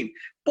COVID-19.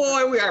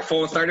 Boy, our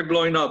phone started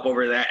blowing up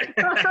over that.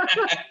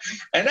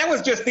 And that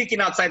was just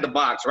thinking outside the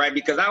box, right?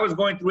 Because I was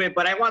going through it,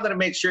 but I wanted to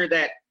make sure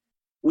that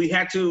we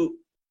had to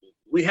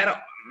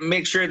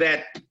make sure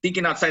that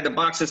thinking outside the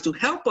box is to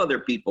help other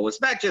people. It's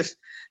not just,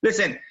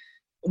 listen,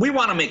 we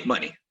want to make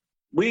money.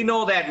 We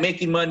know that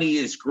making money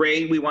is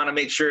great. We want to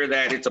make sure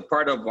that it's a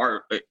part of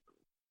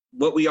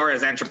what we are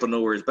as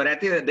entrepreneurs. But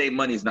at the end of the day,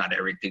 money's not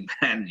everything,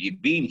 man.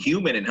 Being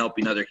human and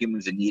helping other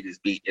humans in need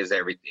is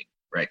everything,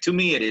 right? To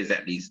me, it is,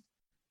 at least.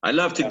 I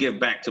love to give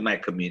back to my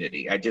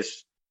community.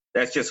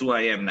 That's just who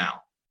I am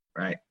now,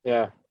 right?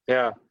 Yeah.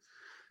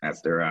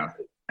 After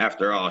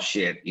all,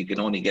 shit, you can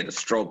only get a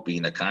stroke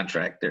being a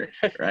contractor,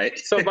 right?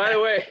 So, by the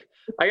way,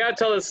 I got to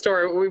tell this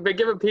story. We've been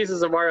given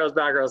pieces of Mario's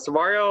background. So,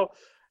 Mario,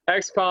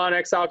 ex-con,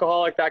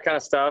 ex-alcoholic, that kind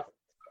of stuff.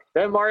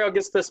 Then Mario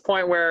gets to this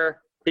point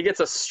where he gets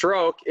a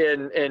stroke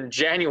in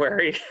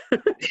January.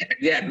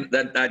 Yeah,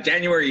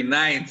 January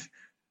 9th.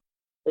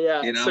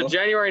 Yeah, so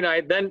January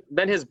 9th.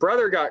 Then his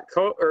brother got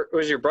COVID, or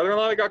was your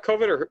brother-in-law that got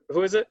COVID, or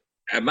who is it?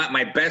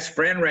 My best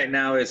friend right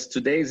now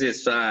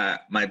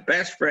my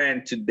best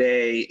friend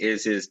today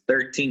is his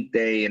 13th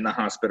day in the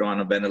hospital on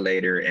a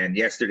ventilator, and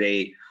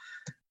yesterday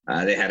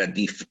they had to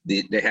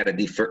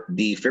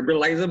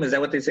defibrilize him. Is that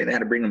what they say? They had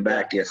to bring him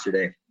back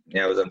yesterday.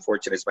 Yeah, it was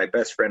unfortunate. It's my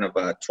best friend of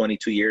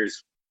 22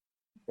 years.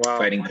 Wow.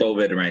 Fighting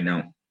COVID right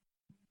now.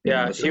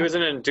 Yeah, he was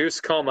in an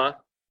induced coma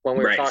when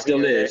we were talking.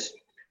 Still is.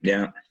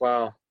 Yeah.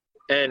 Wow.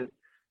 And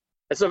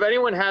so if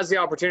anyone has the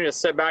opportunity to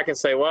sit back and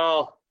say,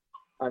 well,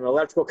 I'm an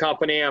electrical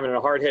company, I'm in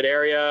a hard-hit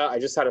area, I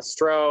just had a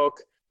stroke,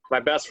 my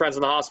best friend's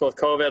in the hospital with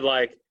COVID,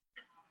 like,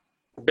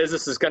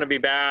 business is going to be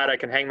bad, I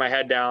can hang my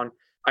head down.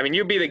 I mean,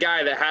 you'd be the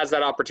guy that has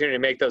that opportunity to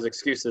make those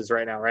excuses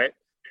right now, right?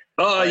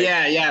 Oh, like,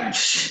 yeah.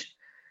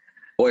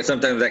 Boy,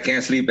 sometimes I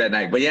can't sleep at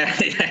night, but yeah.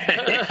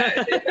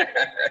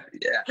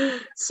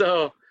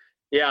 So,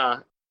 yeah,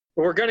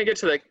 we're going to get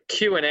to the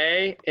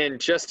Q&A in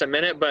just a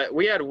minute, but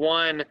we had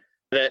one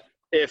that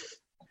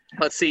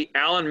let's see,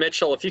 Alan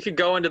Mitchell, if you could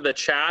go into the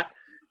chat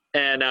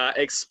and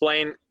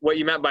explain what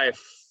you meant by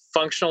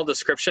functional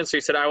description. So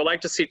you said, I would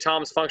like to see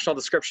Tom's functional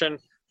description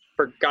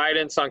for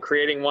guidance on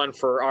creating one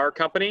for our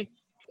company.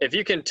 If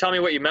you can tell me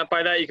what you meant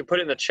by that, you can put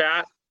it in the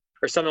chat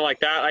or something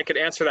like that. I could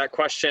answer that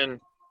question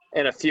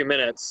in a few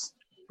minutes.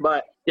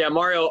 But yeah,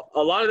 Mario,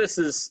 a lot of this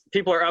is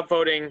people are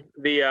upvoting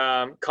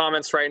the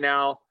comments right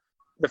now.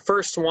 The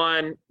first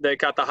one that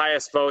got the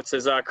highest votes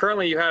is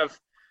currently you have,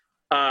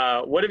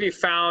 what have you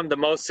found the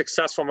most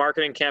successful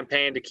marketing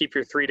campaign to keep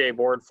your 3-day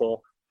board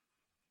full?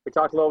 We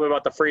talked a little bit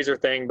about the freezer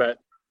thing, but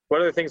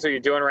what other things are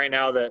you doing right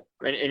now that,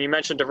 and you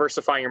mentioned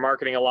diversifying your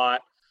marketing a lot.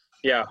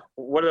 Yeah.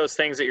 What are those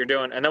things that you're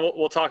doing? And then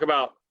we'll talk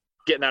about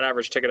getting that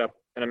average ticket up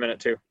in a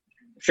minute too.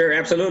 Sure.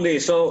 Absolutely.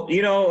 So,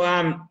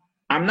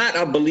 I'm not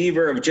a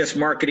believer of just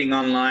marketing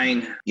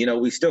online.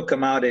 We still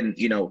come out in,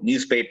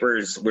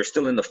 newspapers. We're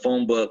still in the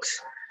phone books.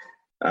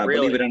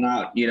 Really? Believe it or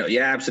not,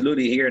 yeah,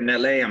 absolutely. Here in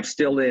LA, I'm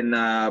still in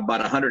about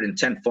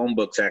 110 phone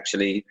books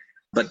actually.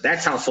 But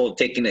that's household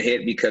taking a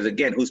hit because,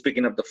 again, who's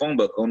picking up the phone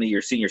book? Only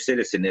your senior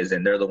citizen is,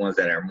 and they're the ones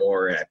that are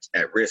more at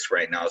risk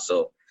right now.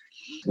 So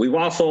we've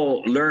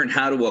also learned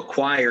how to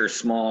acquire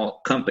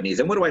small companies.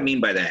 And what do I mean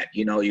by that?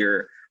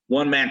 Your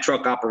one-man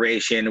truck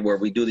operation where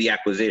we do the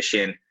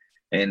acquisition,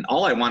 and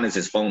all I want is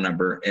his phone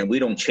number, and we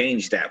don't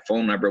change that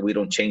phone number. We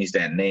don't change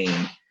that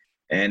name.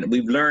 And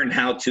we've learned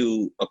how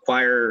to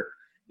acquire,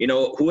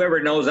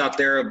 whoever knows out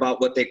there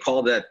about what they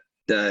call the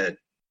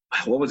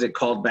what was it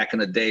called back in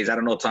the days? I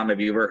don't know, Tom, have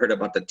you ever heard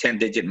about the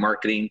 10-digit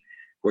marketing?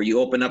 where you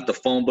open up the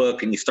phone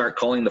book and you start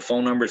calling the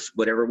phone numbers,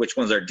 which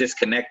ones are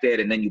disconnected,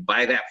 and then you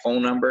buy that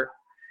phone number,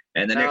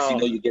 and the next thing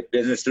you know, you get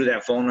business through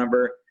that phone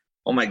number.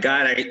 Oh my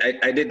God,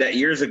 I did that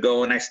years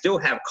ago, and I still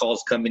have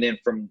calls coming in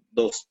from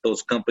those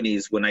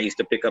companies when I used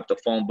to pick up the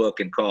phone book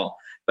and call.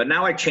 But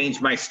now I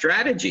changed my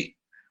strategy.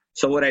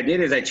 So what I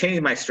did is I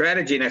changed my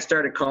strategy, and I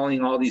started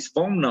calling all these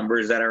phone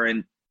numbers that are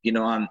in,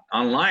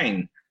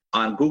 online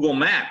on Google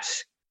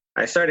Maps.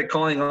 I started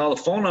calling all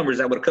the phone numbers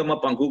that would come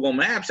up on Google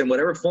Maps, and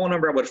whatever phone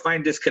number I would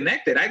find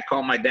disconnected, I'd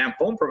call my damn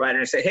phone provider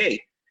and say,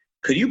 hey,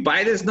 could you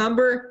buy this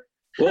number?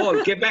 Well,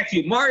 I'll get back to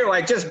you. Mario,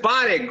 I just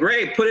bought it.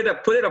 Great. Put it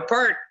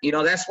apart.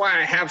 That's why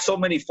I have so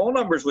many phone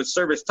numbers with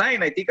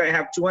ServiceTitan. I think I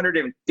have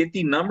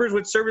 250 numbers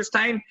with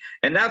ServiceTitan.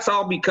 And that's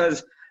all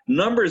because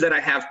numbers that I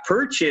have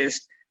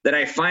purchased that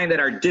I find that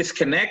are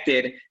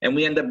disconnected, and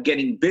we end up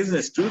getting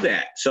business through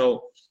that.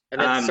 So, and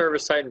then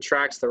ServiceTitan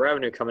tracks the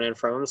revenue coming in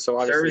from them. So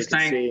obviously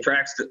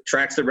ServiceTitan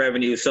tracks the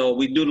revenue. So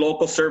we do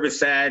local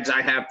service ads.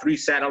 I have 3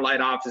 satellite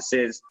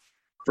offices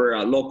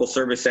for local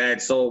service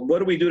ads. So what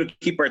do we do to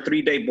keep our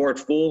 3-day board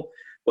full?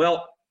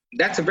 Well,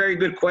 that's a very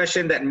good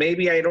question that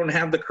maybe I don't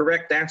have the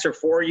correct answer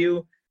for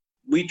you.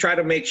 We try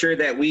to make sure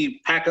that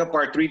we pack up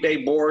our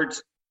 3-day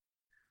boards.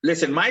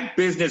 Listen, my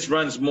business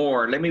runs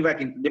more. Let me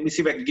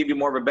see if I can give you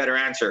more of a better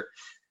answer.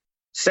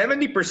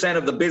 70%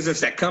 of the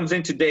business that comes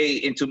in today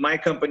into my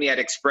company at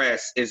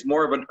Express is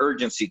more of an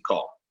urgency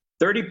call.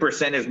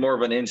 30% is more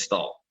of an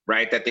install,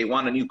 right? That they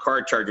want a new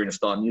car charger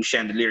installed, new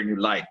chandelier, new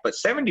light. But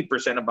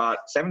about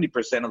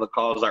 70% of the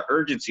calls are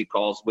urgency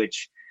calls,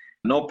 which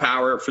no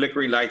power,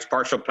 flickering lights,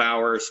 partial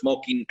power,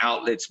 smoking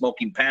outlet,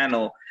 smoking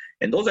panel.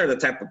 And those are the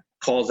type of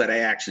calls that I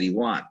actually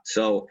want.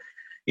 So,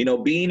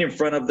 being in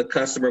front of the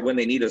customer when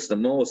they need us the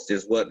most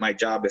is what my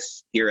job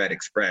is here at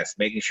Express,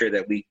 making sure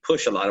that we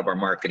push a lot of our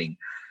marketing.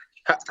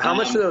 How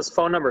much do those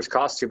phone numbers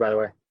cost you, by the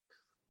way,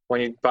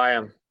 when you buy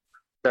them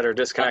that are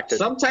disconnected?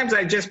 Sometimes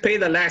I just pay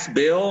the last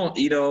bill.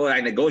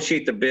 I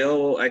negotiate the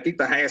bill. I think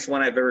the highest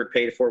one I've ever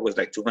paid for was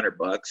like $200.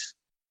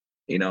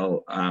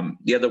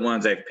 The other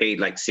ones I've paid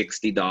like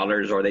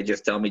 $60, or they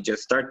just tell me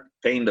just start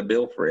paying the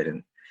bill for it,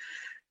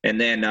 and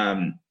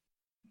then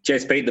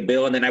just paid the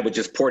bill, and then I would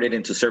just port it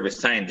into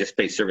ServiceTitan, just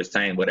pay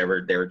ServiceTitan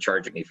whatever they were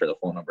charging me for the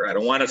phone number. I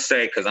don't want to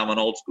say because I'm an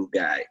old school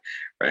guy,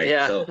 right?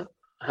 Yeah. So,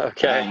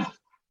 okay.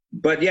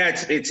 But yeah,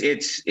 it's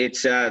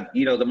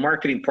the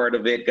marketing part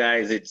of it,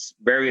 guys. It's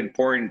very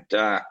important.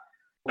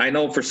 I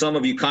know for some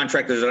of you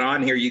contractors that are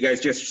on here, you guys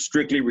just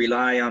strictly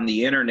rely on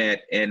the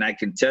internet, and I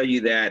can tell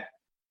you that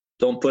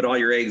don't put all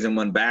your eggs in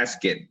one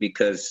basket,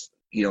 because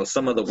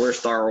some of the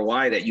worst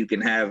ROI that you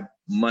can have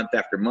month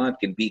after month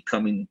can be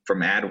coming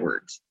from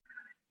AdWords.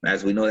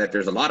 As we know that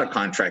there's a lot of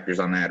contractors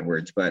on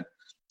AdWords, but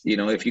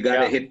if you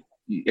got to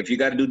if you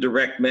got to do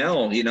direct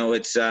mail,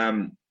 it's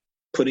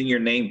putting your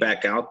name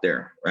back out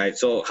there, right?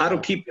 So how do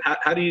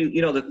you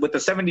with the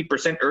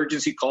 70%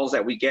 urgency calls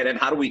that we get, and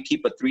how do we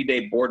keep a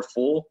 3-day board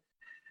full?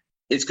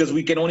 It's because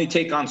we can only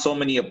take on so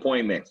many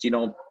appointments.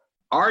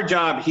 Our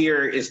job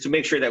here is to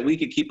make sure that we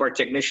can keep our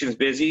technicians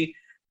busy,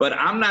 but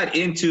I'm not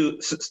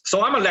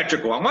so I'm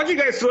electrical. I want you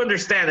guys to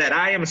understand that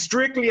I am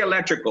strictly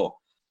electrical.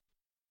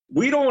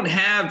 We don't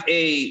have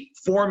a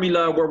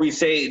formula where we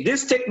say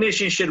this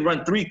technician should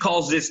run 3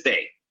 calls this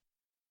day.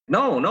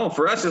 No,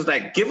 for us it's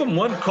like, give him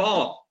 1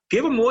 call.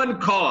 Give him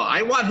 1 call.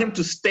 I want him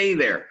to stay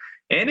there.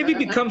 And if he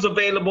becomes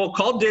available,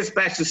 call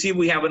dispatch to see if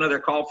we have another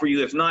call for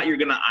you. If not, you're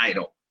going to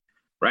idle,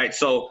 right?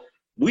 So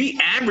we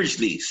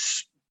averagely,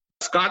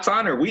 Scott's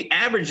honor, we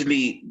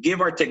averagely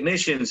give our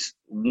technicians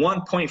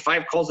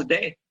 1.5 calls a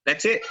day.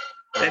 That's it.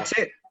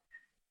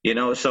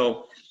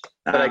 So.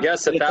 But I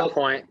guess at that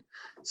point,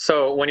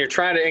 so when you're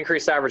trying to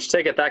increase average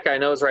ticket, that guy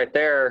knows right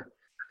there,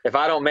 if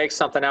I don't make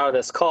something out of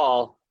this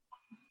call,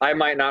 I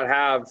might not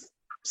have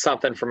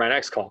something for my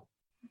next call.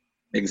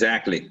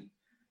 Exactly.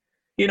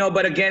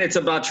 But again, it's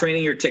about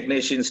training your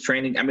technicians,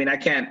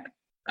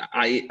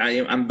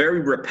 I'm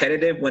very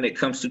repetitive when it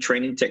comes to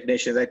training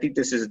technicians. I think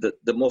this is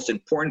the most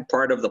important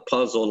part of the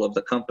puzzle of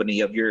the company,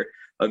 of your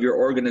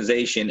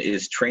organization,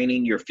 is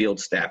training your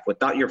field staff.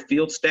 Without your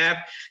field staff,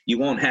 you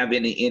won't have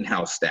any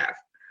in-house staff.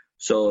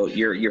 So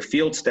your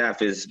field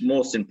staff is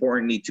most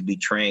important, need to be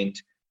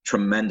trained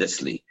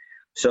tremendously.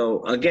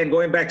 So again,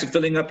 going back to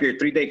filling up your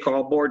 3-day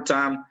call board,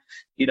 Tom,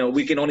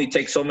 we can only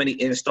take so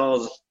many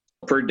installs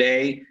per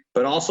day,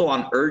 but also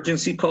on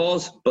urgency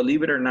calls,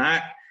 believe it or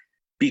not,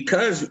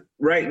 because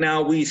right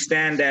now we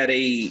stand at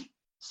a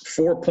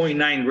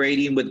 4.9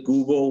 rating with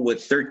Google with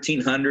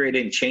 1,300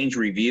 and change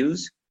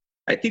reviews.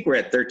 I think we're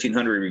at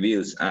 1,300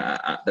 reviews.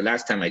 The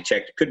last time I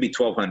checked, it could be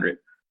 1,200.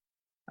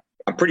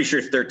 I'm pretty sure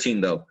it's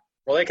 13 though.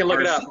 Well, they can look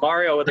it up.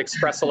 Mario with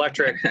Express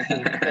Electric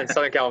in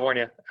Southern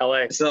California,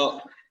 LA. So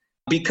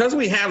because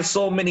we have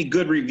so many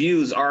good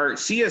reviews, our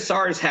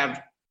CSRs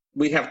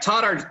we have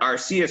taught our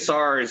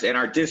CSRs and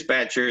our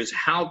dispatchers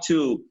how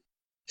to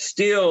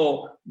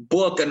still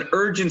book an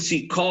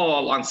urgency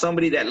call on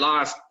somebody that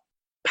lost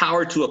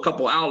power to a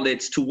couple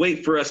outlets to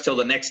wait for us till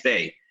the next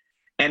day.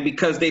 And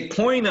because they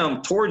point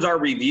them towards our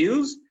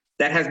reviews,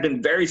 that has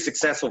been very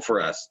successful for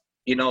us.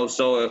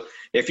 So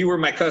if you were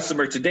my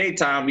customer today,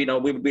 Tom, we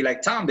would be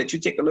like, Tom, did you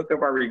take a look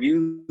at our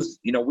reviews?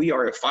 We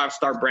are a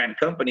 5-star brand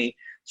company.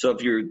 So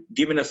if you're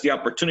giving us the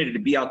opportunity to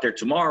be out there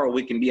tomorrow,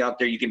 we can be out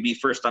there. You can be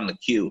first on the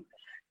queue.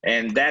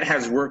 And that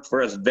has worked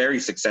for us very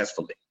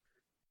successfully.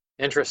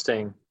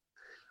 Interesting.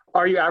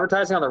 Are you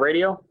advertising on the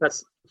radio?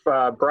 That's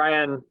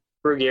Brian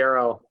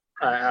Ruggiero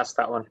asked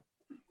that one.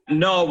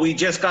 No, we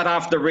just got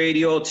off the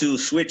radio to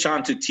switch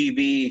on to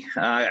TV.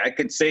 I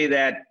could say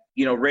that,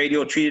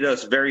 radio treated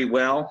us very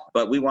well,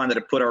 but we wanted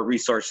to put our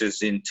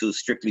resources into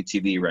strictly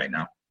TV right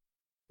now.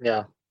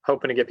 Yeah.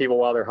 Hoping to get people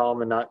while they're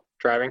home and not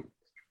driving.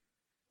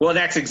 Well,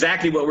 that's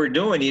exactly what we're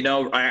doing.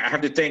 I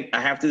have to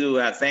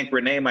thank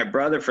Renee, my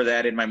brother, for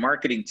that, in my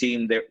marketing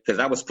team, because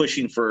I was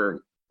pushing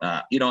for,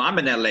 I'm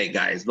in LA,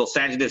 guys, Los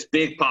Angeles,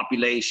 big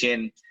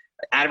population.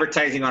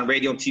 Advertising on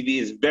radio and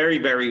TV is very,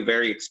 very,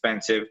 very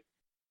expensive.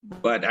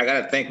 But I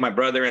got to thank my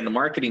brother and the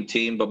marketing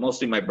team, but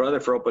mostly my brother,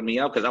 for opening me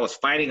up, because I was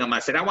fighting him. I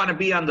said, I want to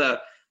be on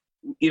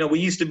we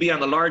used to be on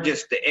the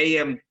largest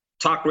AM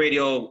talk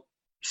radio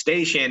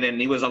station. And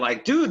he was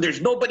like, dude,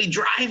 there's nobody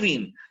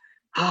driving.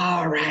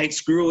 All right,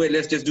 screw it.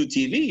 Let's just do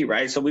TV,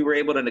 right? So we were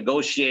able to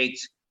negotiate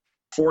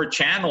 4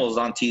 channels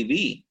on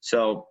TV.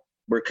 So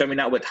we're coming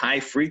out with high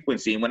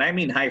frequency. And when I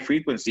mean high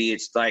frequency,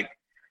 it's like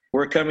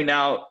we're coming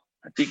out,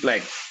 I think,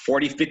 like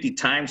 40, 50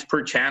 times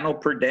per channel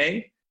per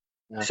day.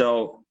 Yeah.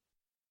 So,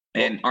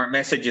 and our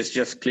message is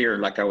just clear,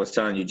 like I was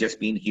telling you, just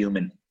being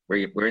human.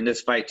 We're in this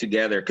fight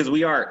together, because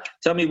we are.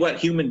 Tell me what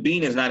human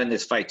being is not in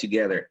this fight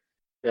together.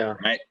 Yeah.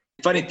 Right?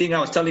 Funny thing, I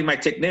was telling my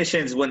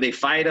technicians when they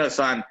fight us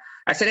on,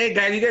 I said, hey,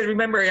 guys, you guys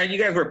remember how you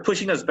guys were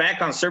pushing us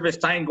back on service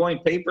time going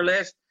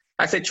paperless?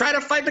 I said, try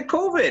to fight the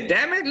COVID.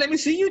 Damn it. Let me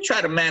see you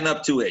try to man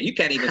up to it. You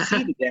can't even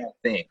see the damn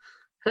thing.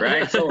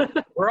 Right? So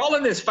we're all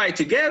in this fight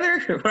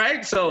together.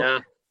 Right?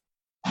 So,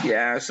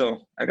 yeah.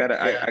 So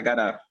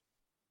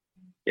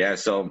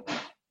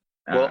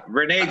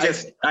Renee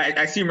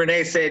I see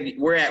Renee said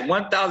we're at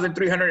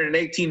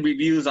 1,318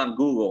 reviews on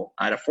Google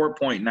out of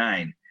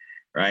 4.9.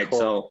 Right?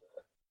 Cool.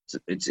 So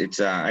it's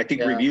I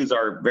think reviews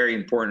are very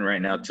important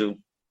right now too.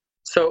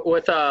 So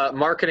with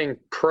Marketing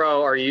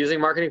Pro, are you using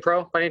Marketing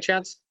Pro by any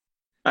chance?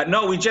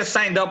 No, we just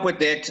signed up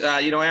with it.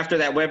 After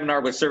that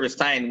webinar with Service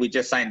Time, we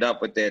just signed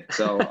up with it.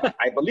 So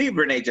I believe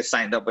Renee just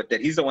signed up with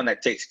it. He's the one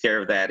that takes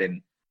care of that.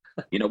 And,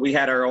 we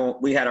had our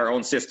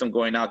own system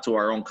going out to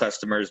our own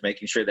customers,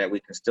 making sure that we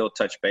can still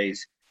touch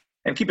base.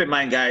 And keep in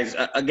mind, guys,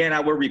 again,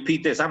 I will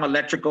repeat this. I'm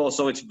electrical,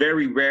 so it's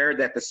very rare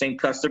that the same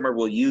customer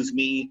will use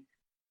me,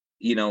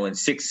 in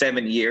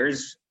 6-7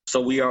 years. So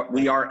we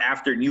are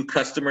after new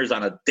customers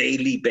on a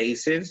daily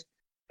basis,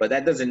 but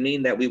that doesn't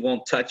mean that we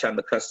won't touch on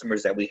the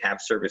customers that we have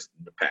serviced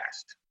in the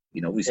past.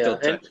 We still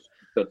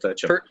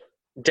touch them. For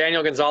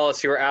Daniel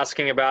Gonzalez, you were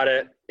asking about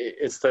it.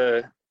 It's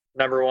the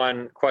number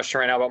one question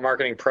right now about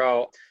Marketing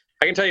Pro.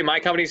 I can tell you my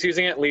company's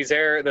using it, Lee's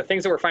Air. The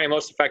things that we're finding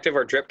most effective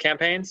are drip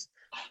campaigns.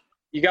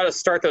 You got to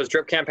start those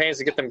drip campaigns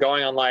to get them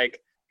going on like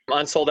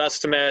unsold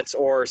estimates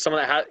or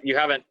someone that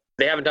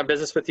they haven't done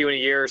business with you in a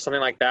year or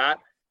something like that,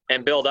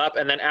 and build up.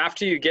 And then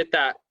after you get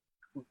that,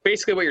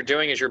 basically what you're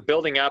doing is you're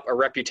building up a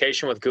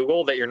reputation with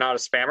Google that you're not a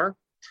spammer.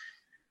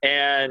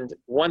 And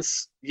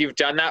once you've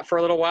done that for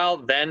a little while,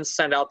 then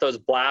send out those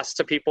blasts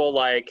to people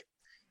like,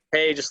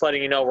 hey, just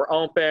letting you know we're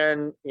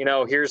open,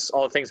 here's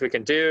all the things we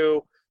can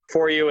do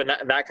for you and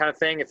that kind of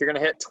thing. If you're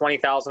going to hit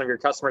 20,000 of your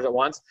customers at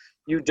once,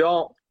 you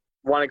don't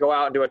want to go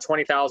out and do a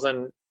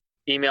 20,000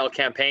 email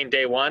campaign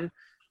day one,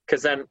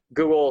 because then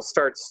Google's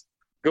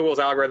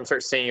algorithm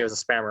starts seeing you as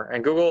a spammer.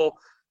 And Google,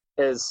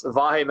 as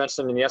Vahe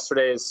mentioned in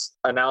yesterday's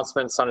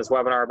announcements on his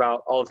webinar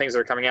about all the things that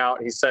are coming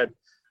out, he said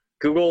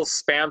Google's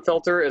spam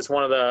filter is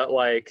one of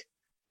the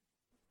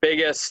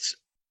biggest,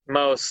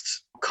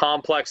 most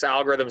complex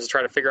algorithms to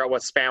try to figure out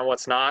what's spam,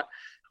 what's not.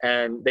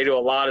 And they do a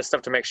lot of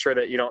stuff to make sure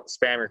that you don't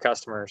spam your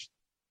customers.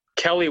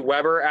 Kelly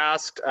Weber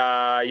asked,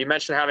 you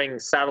mentioned having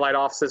satellite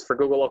offices for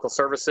Google local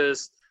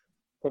services.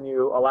 Can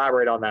you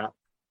elaborate on that?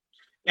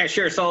 Yeah,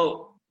 sure.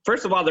 So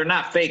first of all, they're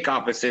not fake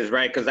offices,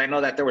 right? Because I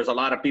know that there was a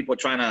lot of people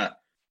trying to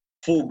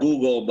fool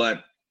Google,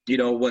 but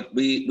what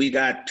we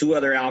got 2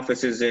 other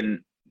offices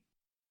in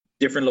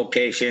different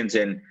locations,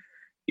 and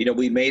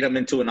we made them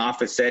into an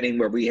office setting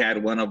where we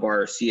had one of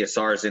our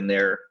CSRs in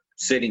there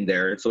sitting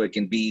there, so it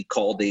can be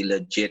called a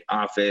legit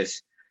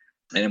office.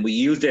 And we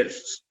used it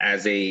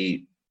as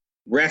a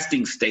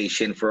resting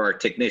station for our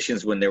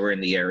technicians when they were in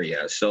the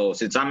area. So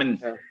since I'm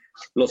in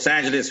Los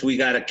Angeles, we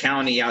got a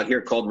county out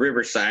here called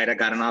Riverside. I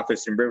got an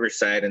office in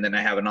Riverside, and then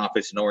I have an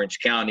office in Orange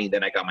County.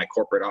 Then I got my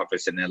corporate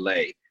office in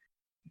LA.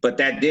 But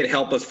that did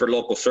help us for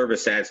local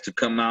service ads to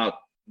come out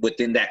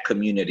within that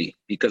community,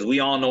 because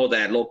we all know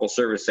that local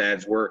service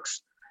ads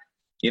works.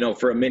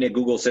 For a minute,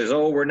 Google says,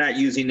 oh, we're not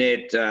using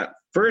it.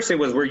 First, it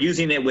was we're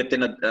using it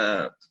within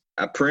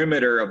a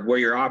perimeter of where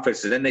your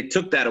office is, and they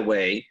took that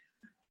away.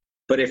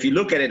 But if you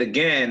look at it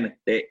again,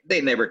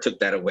 they never took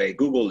that away.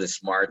 Google is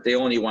smart. They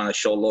only want to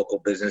show local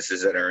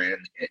businesses that are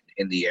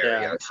in the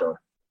area. So,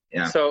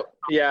 yeah. So,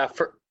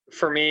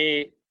 for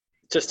me,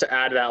 just to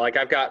add to that, like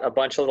I've got a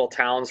bunch of little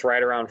towns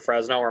right around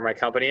Fresno where my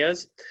company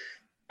is.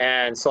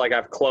 And so like I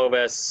have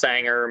Clovis,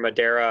 Sanger,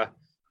 Madera,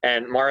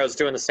 and Mario's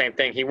doing the same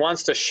thing. He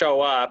wants to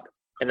show up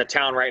in the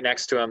town right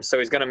next to him. So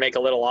he's going to make a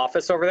little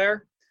office over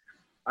there.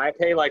 I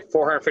pay like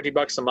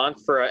 $450 a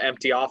month for an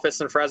empty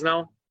office in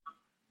Fresno.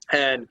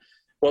 And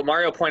what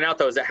Mario pointed out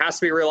though, is it has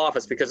to be a real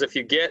office, because if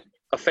you get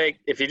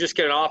if you just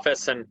get an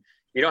office and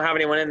you don't have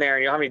anyone in there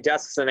and you don't have any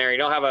desks in there, you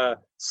don't have a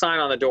sign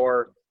on the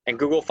door, and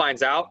Google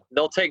finds out,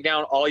 they'll take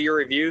down all your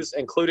reviews,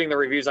 including the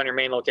reviews on your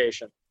main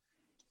location.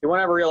 You want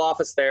to have a real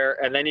office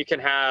there, and then you can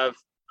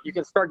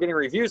start getting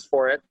reviews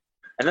for it.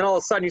 And then all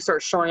of a sudden you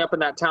start showing up in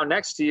that town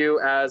next to you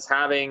as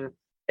having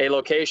a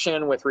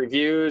location with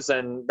reviews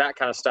and that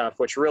kind of stuff,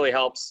 which really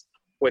helps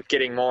with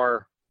getting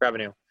more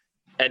revenue.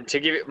 And to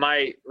give you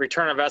my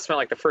return on investment,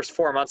 like the first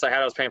 4 months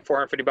I was paying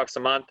 $450 a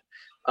month.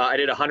 I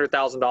did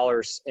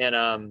 $100,000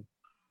 in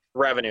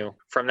revenue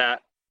from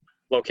that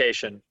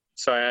location.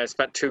 So I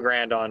spent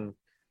 $2,000 on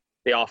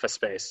the office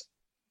space.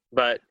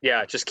 But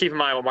yeah, just keep in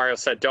mind what Mario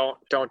said. Don't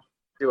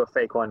do a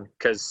fake one,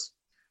 because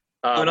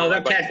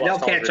they'll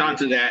catch on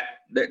to that.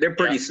 They're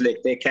pretty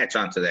slick. They catch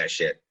on to that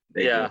shit.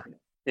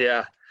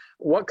 Yeah.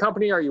 What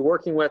company are you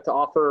working with to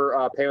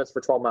offer payments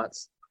for 12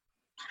 months?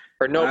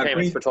 Or no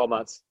payments for 12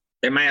 months?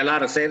 Am I allowed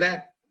to say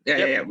that?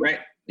 Yeah, right.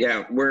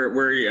 Yeah,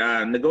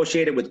 we're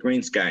negotiated with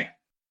GreenSky.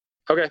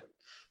 Okay.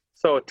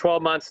 So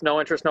 12 months, no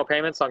interest, no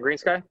payments on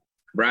GreenSky?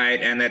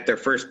 Right, and that their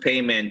first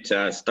payment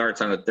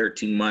starts on the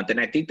 13-month. And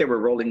I think they were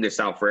rolling this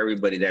out for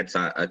everybody that's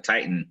a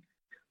Titan.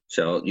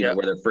 So, you know,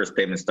 where their first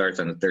payment starts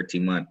on the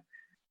 13-month.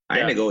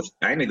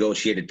 I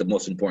negotiated the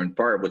most important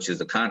part, which is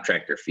the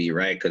contractor fee,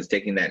 right? Because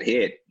taking that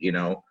hit, you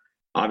know,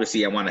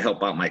 obviously I want to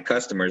help out my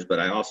customers, but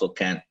I also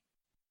can't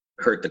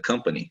hurt the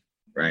company,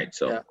 right?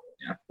 So,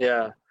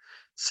 yeah.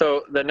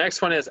 So the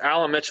next one is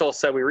Alan Mitchell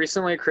said, we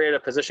recently created a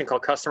position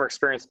called Customer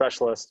Experience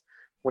Specialist.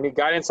 We need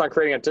guidance on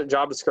creating a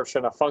job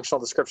description, a functional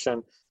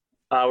description.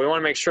 We want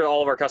to make sure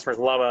all of our customers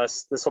love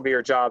us. This will be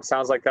your job.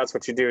 Sounds like that's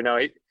what you do.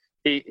 No,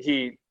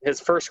 his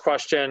first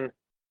question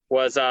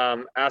was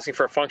asking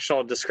for a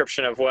functional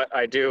description of what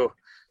I do.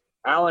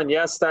 Alan,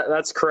 yes,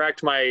 that's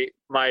correct. My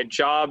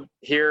job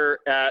here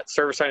at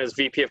ServiceTitan is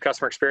VP of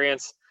Customer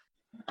Experience.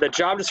 The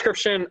job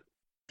description,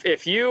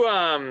 if you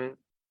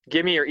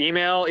give me your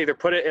email, either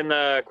put it in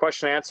the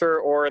question and answer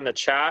or in the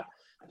chat,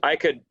 I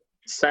could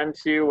send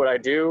to you what I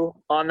do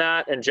on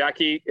that. And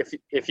Jackie,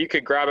 if you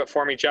could grab it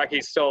for me,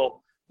 Jackie's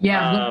still.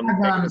 Yeah.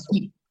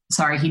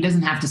 Sorry, he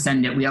doesn't have to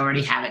send it. We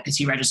already have it because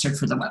he registered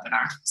for the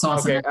webinar. So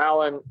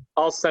Alan,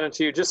 I'll send it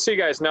to you just so you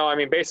guys know. I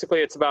mean,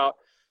 basically it's about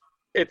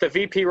the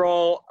VP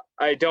role.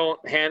 I do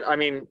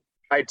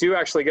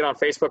actually get on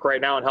Facebook right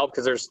now and help,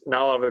 because there's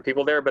not a lot of other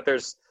people there, but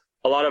there's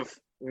a lot of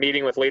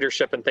meeting with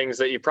leadership and things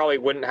that you probably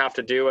wouldn't have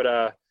to do at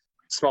a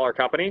smaller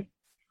company.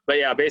 But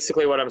yeah,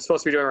 basically what I'm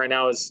supposed to be doing right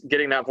now is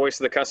getting that voice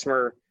of the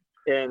customer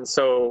in.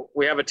 So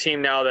we have a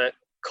team now that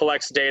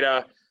collects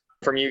data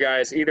from you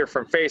guys, either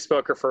from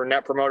Facebook or for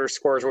Net Promoter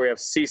Scores, where we have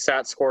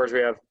CSAT scores, we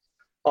have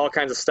all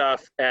kinds of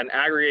stuff, and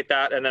aggregate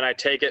that. And then I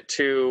take it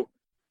to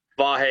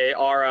Vahe,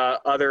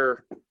 Ara,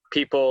 other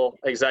people,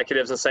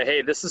 executives, and say,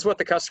 hey, this is what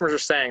the customers are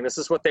saying. This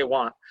is what they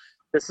want.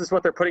 This is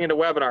what they're putting into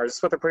webinars. This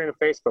is what they're putting into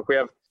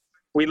Facebook.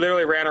 We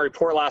literally ran a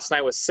report last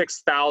night with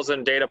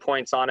 6,000 data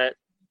points on it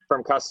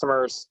from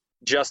customers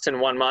just in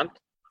 1 month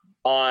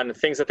on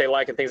things that they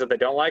like and things that they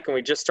don't like. And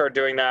we just started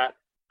doing that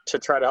to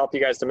try to help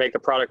you guys to make the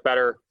product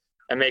better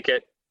and make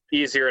it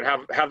easier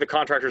and have the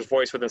contractor's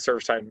voice within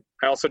ServiceTitan.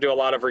 I also do a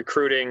lot of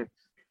recruiting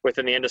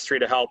within the industry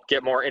to help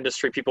get more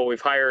industry people. We've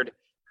hired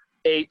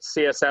 8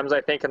 CSMs,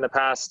 I think, about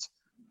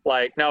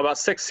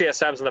 6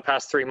 CSMs in the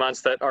past 3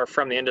 months that are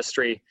from the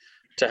industry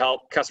to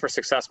help customer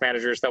success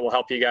managers that will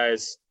help you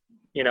guys,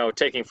 you know,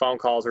 taking phone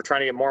calls. We're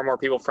trying to get more and more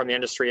people from the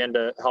industry in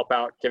to help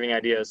out giving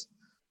ideas.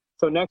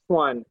 So next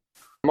one,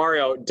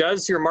 Mario,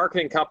 does your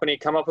marketing company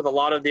come up with a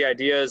lot of the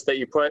ideas that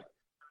you put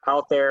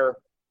out there,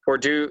 or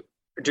do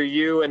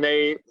you and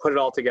they put it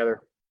all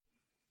together?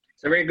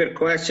 It's a very good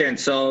question.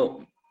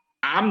 So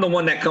I'm the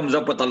one that comes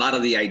up with a lot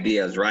of the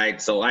ideas,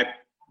 right? So I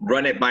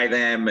run it by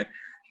them,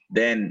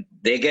 then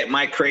they get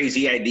my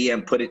crazy idea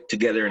and put it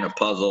together in a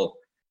puzzle,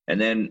 and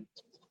then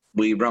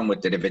we run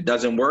with it. If it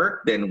doesn't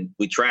work, then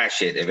we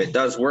trash it. If it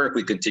does work,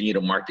 we continue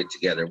to market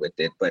together with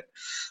it. But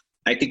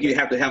I think you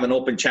have to have an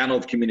open channel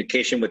of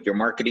communication with your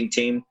marketing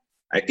team.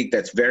 I think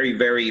that's very,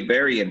 very,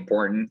 very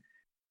important.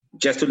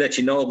 Just to let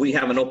you know, we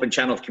have an open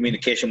channel of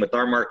communication with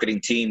our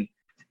marketing team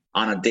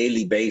on a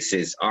daily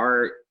basis.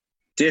 Our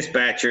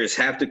dispatchers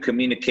have to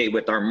communicate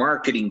with our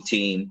marketing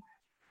team,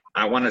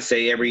 I want to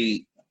say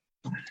every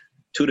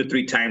 2 to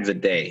 3 times a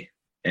day.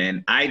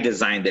 And I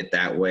designed it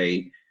that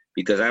way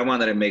because I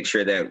wanted to make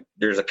sure that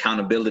there's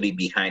accountability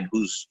behind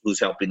who's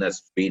helping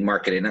us be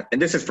marketing.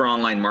 And this is for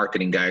online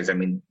marketing, guys. I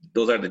mean,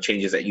 those are the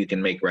changes that you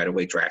can make right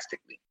away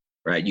drastically,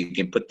 right? You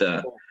can put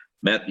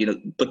what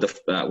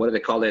do they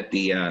call it?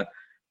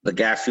 The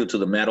gas fuel to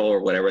the metal, or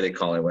whatever they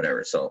call it,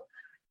 whatever. So,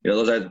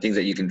 those are the things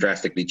that you can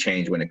drastically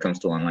change when it comes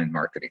to online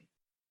marketing.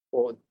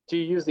 Well, do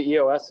you use the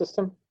EOS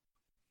system?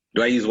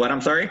 Do I use what?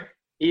 I'm sorry.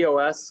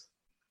 EOS.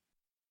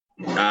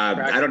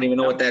 I don't even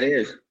know what that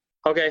is.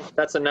 Okay,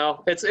 that's a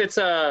no. It's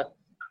a.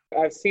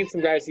 I've seen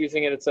some guys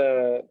using it.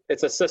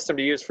 It's a system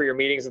to use for your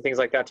meetings and things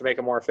like that to make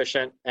it more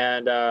efficient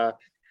and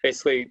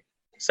basically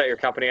set your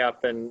company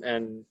up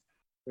and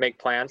make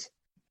plans.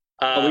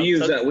 We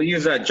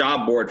use a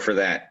job board for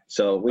that.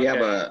 So we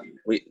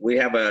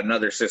have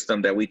another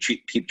system that we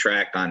keep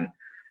track on.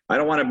 I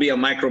don't want to be a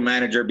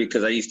micromanager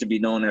because I used to be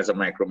known as a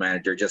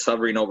micromanager, just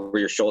hovering over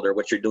your shoulder.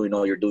 What you're doing,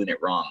 you're doing it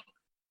wrong,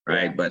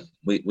 right? Yeah. But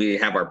we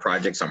have our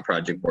projects on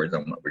project boards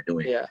on what we're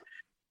doing. Yeah.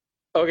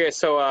 Okay,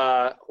 so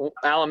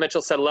Alan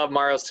Mitchell said, love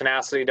Mario's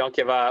tenacity, don't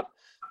give up.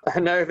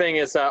 Another thing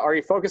is, are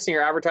you focusing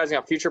your advertising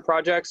on future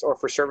projects or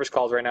for service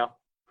calls right now?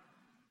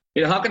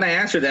 How can I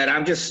answer that?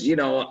 I'm just,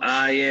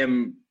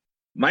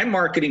 my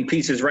marketing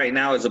pieces right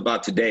now is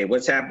about today.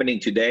 What's happening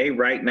today,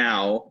 right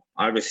now?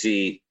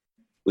 Obviously,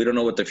 we don't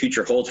know what the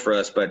future holds for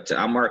us, but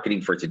I'm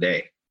marketing for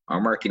today.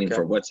 I'm marketing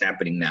for what's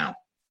happening now.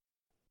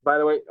 By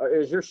the way,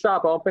 is your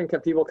shop open?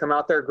 Can people come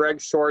out there?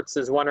 Greg Shorts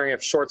is wondering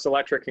if Shorts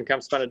Electric can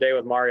come spend a day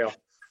with Mario.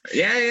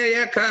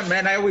 Yeah. Come,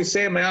 man. I always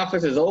say my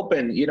office is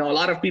open. A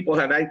lot of people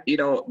have,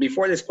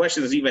 before this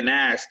question is even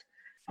asked,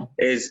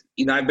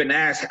 I've been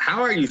asked,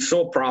 how are you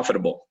so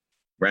profitable,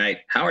 right?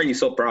 How are you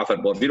so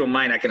profitable? If you don't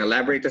mind, I can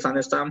elaborate this on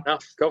this, Tom? No,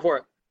 go for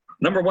it.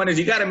 Number one is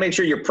you got to make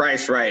sure you're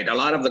priced right. A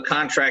lot of the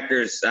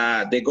contractors,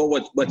 they go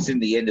with what's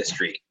in the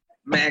industry.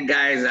 Man,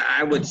 guys,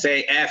 I would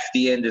say F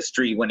the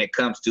industry when it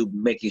comes to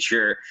making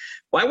sure.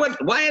 Why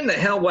in the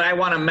hell would I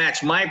want to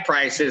match my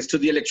prices to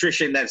the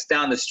electrician that's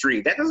down the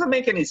street? That doesn't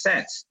make any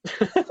sense.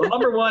 So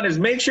number one is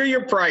make sure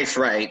you're priced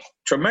right,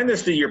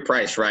 tremendously you're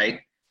priced right.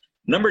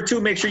 Number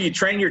two, make sure you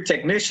train your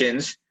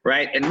technicians,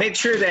 right? And make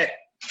sure that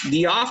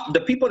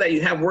the people that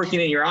you have working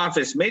in your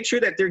office, make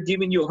sure that they're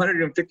giving you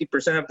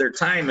 150% of their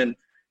time and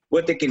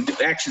what they can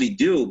actually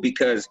do,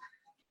 because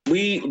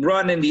we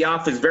run in the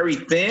office very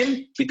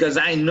thin, because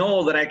I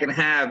know that I can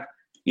have,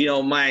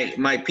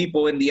 my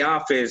people in the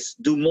office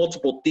do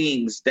multiple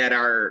things that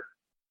are,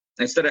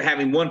 instead of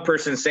having one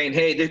person saying,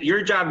 hey,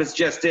 your job is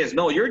just this.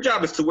 No, your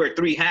job is to wear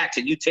 3 hats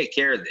and you take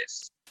care of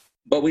this.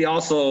 But we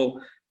also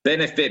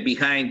benefit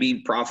behind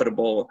being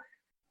profitable.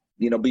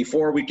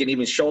 Before we can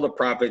even show the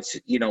profits,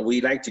 we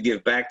like to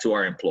give back to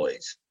our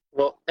employees.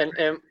 Well,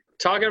 and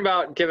talking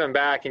about giving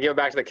back and giving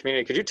back to the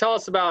community, could you tell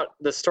us about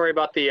the story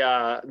about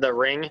the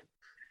Ring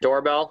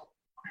doorbell?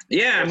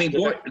 Yeah,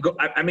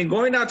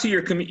 going out to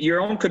your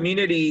own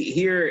community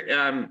here.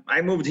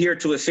 I moved here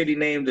to a city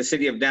named the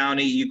City of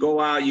Downey. You go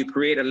out, you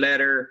create a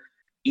letter,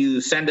 you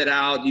send it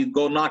out, you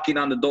go knocking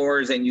on the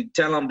doors, and you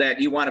tell them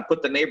that you want to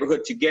put the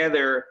neighborhood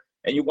together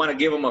and you want to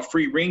give them a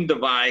free Ring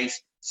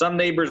device. Some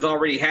neighbors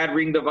already had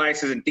Ring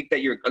devices and think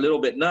that you're a little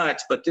bit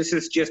nuts, but this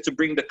is just to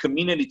bring the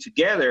community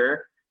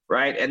together,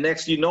 right? And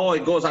next it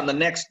goes on the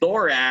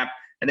Nextdoor app,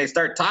 and they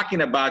start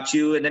talking about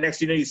you, and the next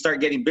you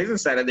start getting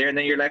business out of there, and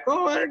then you're like,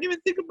 oh, I don't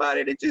even think about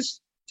it. It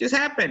just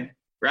happened,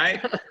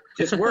 right?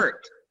 Just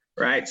worked,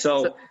 right?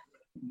 So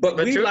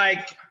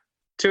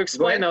to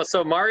explain though,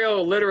 so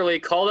Mario literally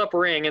called up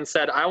Ring and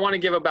said, I want to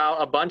give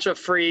about a bunch of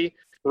free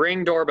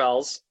Ring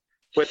doorbells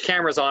with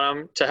cameras on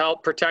them to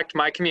help protect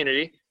my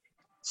community.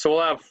 So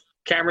we'll have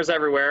cameras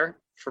everywhere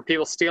for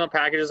people stealing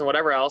packages and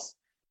whatever else.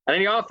 And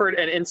then he offered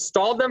and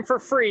installed them for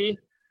free,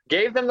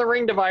 gave them the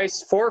Ring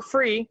device for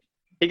free.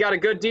 He got a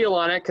good deal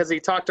on it because he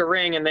talked to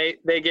Ring and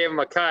they gave him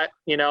a cut,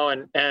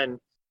 and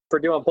for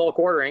doing bulk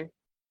ordering,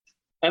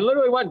 and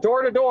literally went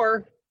door to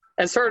door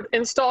and started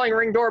installing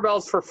Ring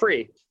doorbells for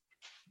free.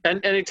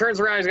 And he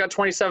turns around, he's got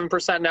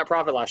 27% net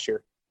profit last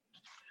year.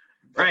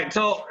 Right.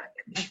 So,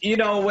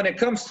 when it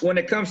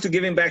comes to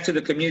giving back to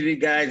the community,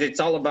 guys, it's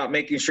all about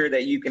making sure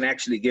that you can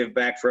actually give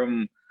back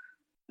from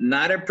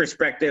not a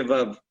perspective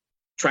of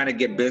trying to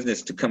get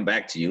business to come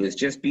back to you. It's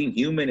just being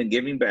human and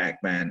giving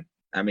back, man.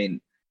 I mean,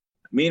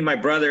 me and my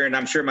brother, and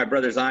I'm sure my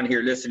brother's on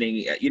here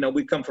listening,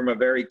 we come from a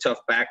very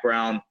tough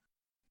background,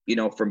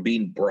 from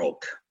being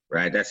broke,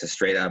 right? That's a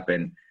straight up.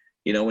 And,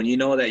 when you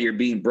know that you're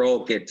being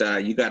broke, you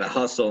got to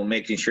hustle,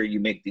 making sure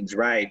you make things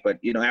right. But,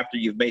 after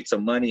you've made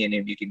some money and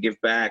if you can give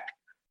back,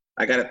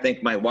 I got to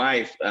thank my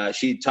wife.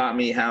 She taught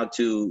me how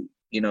to,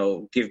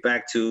 give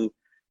back to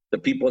the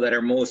people that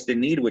are most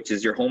in need, which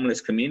is your homeless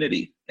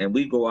community. And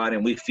we go out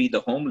and we feed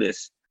the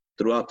homeless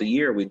throughout the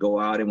year. We go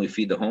out and we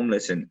feed the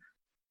homeless, and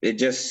it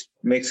just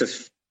makes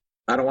us,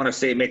 I don't want to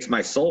say it makes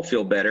my soul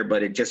feel better,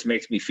 but it just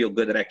makes me feel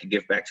good that I can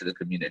give back to the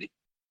community.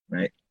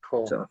 Right.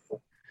 Cool. So,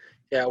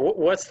 yeah.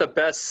 What's the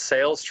best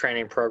sales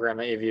training program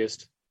that you've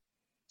used?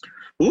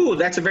 Ooh,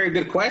 that's a very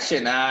good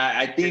question.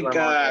 I think,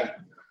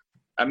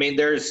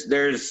 there's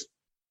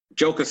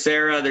Joe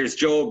Casera, there's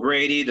Joe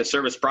O'Grady, the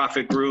Service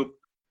Profit Group.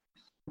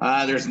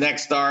 There's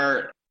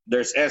Nexstar,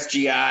 there's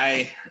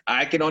SGI.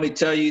 I can only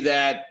tell you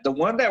that the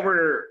one that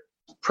we're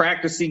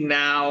practicing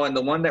now and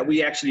the one that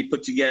we actually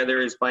put together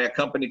is by a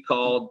company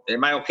called,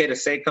 am I okay to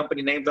say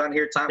company names on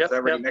here, Tom? Yep, I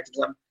already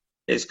mentioned them.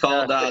 It's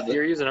called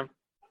you're using them.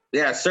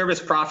 Yeah, Service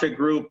Profit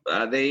Group.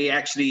 We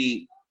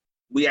actually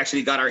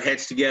got our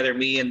heads together,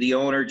 me and the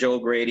owner, Joe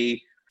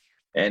Grady,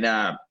 and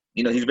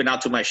he's been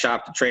out to my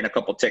shop to train a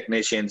couple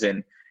technicians,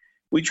 and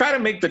we try to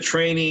make the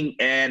training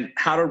and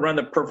how to run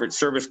the perfect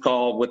service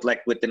call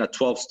within a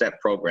 12-step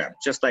program,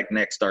 just like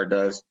Nexstar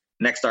does.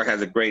 Nexstar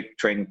has a great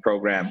training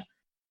program,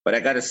 but I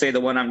got to say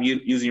the one I'm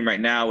using right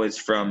now is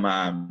from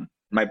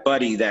my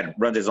buddy that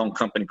runs his own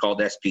company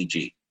called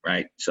SPG,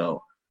 right?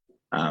 So,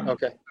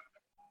 okay.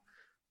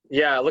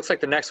 Yeah, it looks like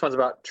the next one's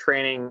about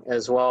training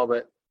as well,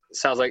 but it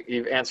sounds like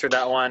you've answered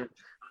that one.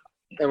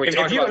 And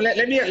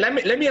let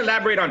me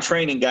elaborate on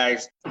training,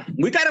 guys.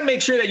 We got to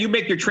make sure that you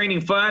make your training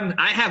fun.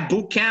 I have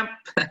boot camp.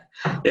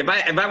 If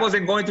I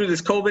wasn't going through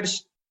this COVID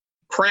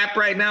crap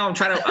right now, I'm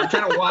trying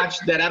to watch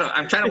that.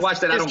 I'm trying to watch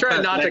that. I don't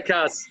trying not to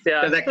cuss.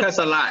 Yeah, because I cuss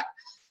a lot.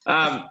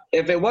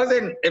 If it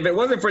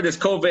wasn't for this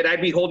COVID,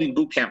 I'd be holding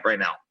boot camp right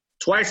now.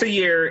 Twice a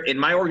year in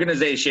my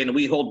organization,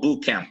 we hold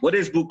boot camp. What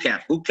is boot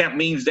camp? Boot camp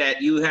means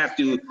that you have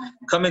to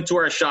come into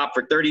our shop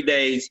for 30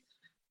 days.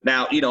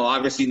 Now,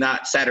 obviously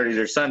not Saturdays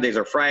or Sundays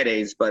or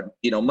Fridays, but,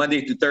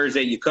 Monday through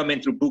Thursday, you come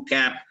in through boot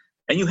camp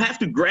and you have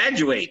to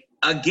graduate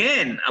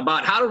again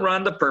about how to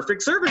run the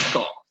perfect service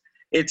call.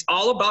 It's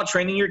all about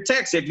training your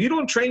techs. If you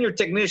don't train your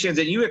technicians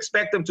and you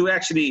expect them to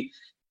actually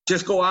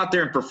just go out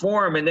there and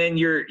perform, and then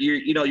you're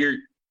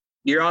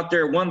out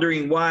there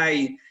wondering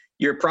why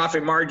your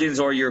profit margins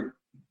or your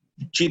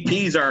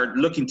GPs are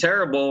looking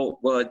terrible,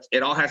 well,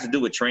 it all has to do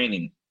with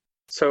training.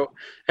 So,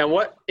 and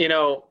what,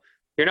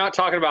 you're not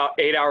talking about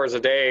 8 hours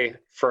a day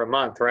for a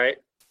month, right?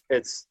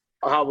 It's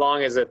how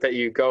long is it that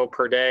you go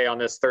per day on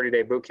this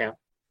 30-day boot camp?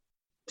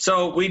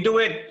 So we do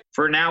it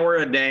for an hour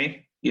a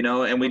day,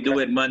 and we do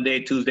it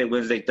Monday, Tuesday,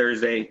 Wednesday,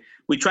 Thursday.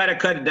 We try to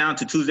cut it down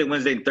to Tuesday,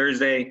 Wednesday, and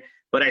Thursday,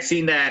 but I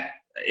seen that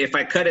if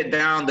I cut it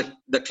down,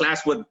 the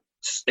class would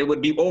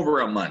be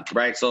over a month,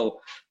 right?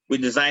 So we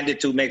designed it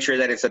to make sure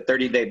that it's a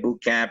 30-day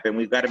boot camp, and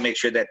we've got to make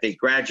sure that they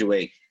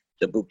graduate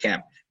the boot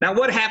camp. Now,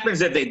 what happens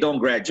if they don't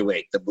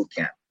graduate the boot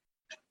camp?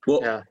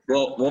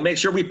 We'll make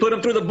sure we put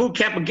them through the boot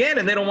camp again,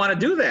 and they don't want to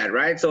do that,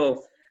 right?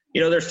 So,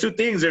 there's two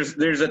things.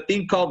 There's a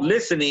thing called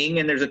listening,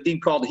 and there's a thing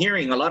called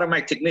hearing. A lot of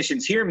my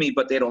technicians hear me,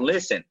 but they don't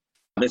listen.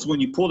 It's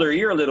when you pull their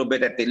ear a little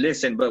bit that they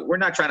listen, but we're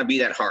not trying to be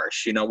that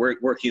harsh.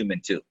 We're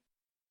human too.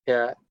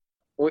 Yeah.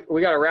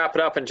 We got to wrap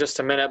it up in just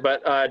a minute,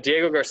 but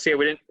Diego Garcia,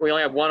 we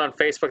only have one on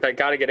Facebook that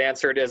got to get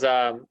answered. Is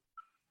what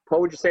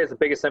would you say is the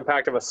biggest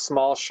impact of a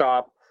small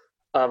shop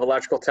of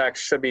electrical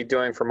techs should be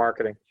doing for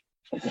marketing?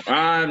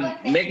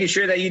 Making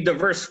sure that you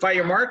diversify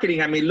your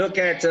marketing. I mean, look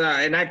at,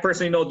 and I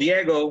personally know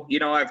Diego,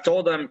 I've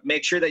told him,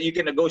 make sure that you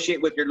can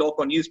negotiate with your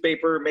local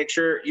newspaper. Make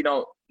sure,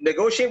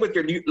 negotiate with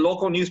your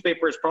local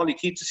newspaper is probably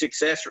key to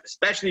success,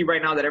 especially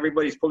right now that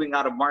everybody's pulling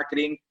out of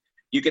marketing.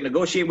 You can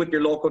negotiate with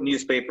your local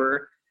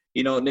newspaper,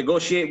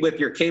 negotiate with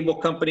your cable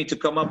company to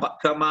come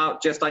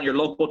out just on your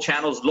local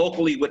channels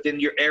locally within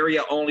your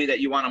area only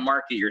that you want to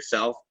market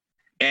yourself.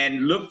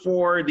 And look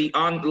for the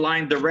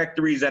online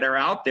directories that are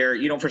out there.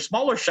 For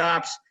smaller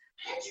shops,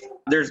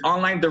 there's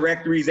online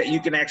directories that you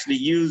can actually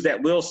use that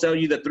will sell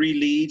you the 3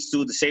 leads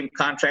to the same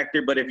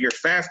contractor. But if you're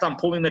fast on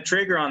pulling the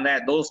trigger on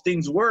that, those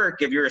things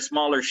work if you're a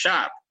smaller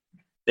shop.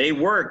 They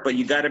work, but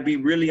you got to be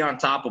really on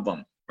top of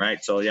them,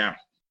 right? So, yeah.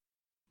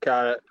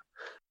 Got it.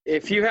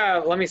 If you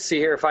have, let me see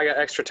here if I got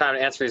extra time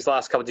to answer these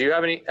last couple. Do you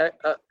have any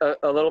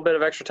a little bit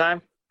of extra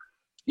time?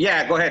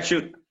 Yeah, go ahead,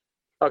 shoot.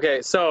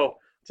 Okay, so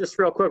just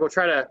real quick,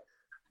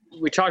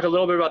 we talked a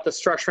little bit about the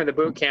structuring the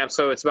boot camp.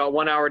 So it's about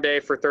 1 hour a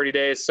day for 30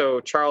 days. So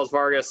Charles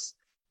Vargas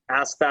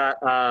asked that.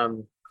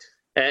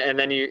 And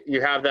then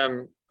you have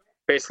them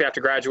basically have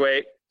to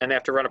graduate and they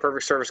have to run a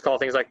perfect service call,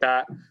 things like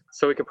that.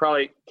 So we could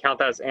probably count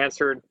that as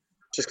answered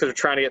just because we're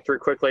trying to get through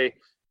quickly.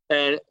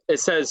 And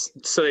it says,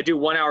 so they do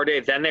 1 hour a day,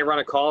 then they run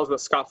a call is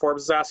what Scott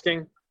Forbes is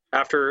asking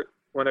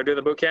when they're doing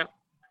the boot camp?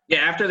 Yeah,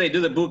 after they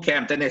do the boot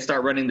camp, then they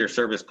start running their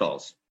service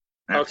calls.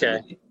 Absolutely.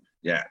 Okay.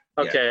 Yeah.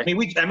 Okay.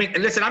 Yeah. I mean,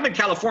 listen, I'm in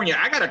California.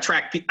 I gotta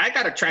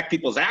track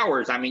people's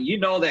hours. I mean,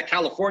 that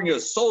California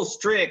is so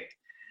strict,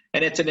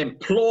 and it's an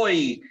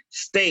employee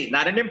state,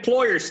 not an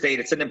employer state.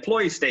 It's an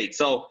employee state.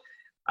 So,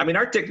 I mean,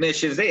 our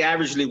technicians, they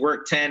averagely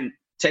work 10,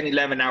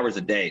 11 hours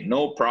a day,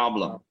 no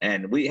problem.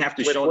 And we have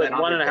to show that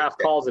on 1.5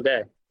 calls a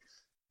day.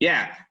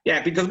 Yeah,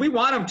 because we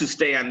want them to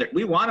stay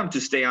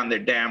on their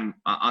damn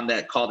on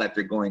that call that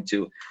they're going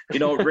to.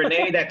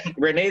 Renee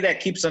that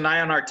keeps an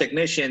eye on our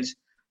technicians.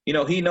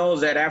 He knows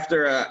that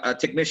after a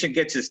technician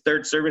gets his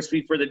 3rd service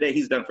fee for the day,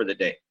 he's done for the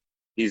day.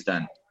 He's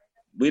done.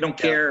 We don't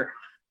care.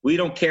 We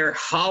don't care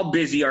how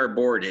busy our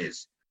board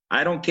is.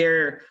 I don't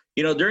care.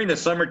 During the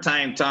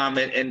summertime, Tom,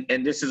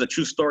 and this is a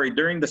true story.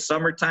 During the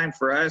summertime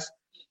for us,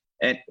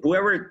 and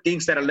whoever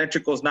thinks that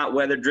electrical is not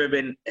weather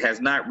driven has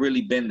not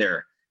really been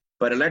there.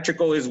 But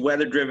electrical is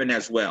weather driven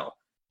as well.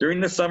 During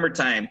the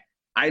summertime,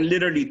 I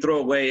literally throw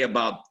away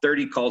about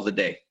 30 calls a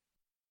day.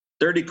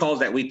 30 calls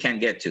that we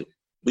can't get to.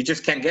 We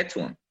just can't get to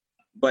them.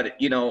 But,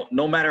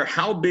 no matter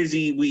how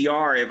busy we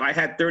are, if I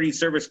had 30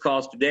 service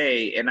calls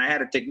today and I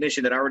had a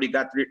technician that already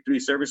got three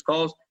service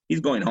calls,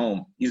 he's going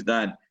home. He's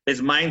done.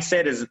 His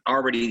mindset is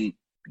already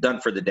done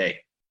for the day.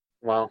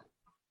 Wow.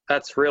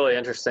 That's really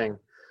interesting.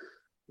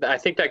 I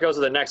think that goes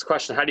to the next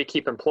question. How do you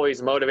keep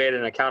employees motivated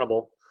and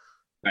accountable?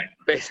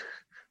 Right.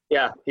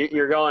 Yeah.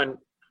 You're going,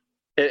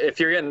 if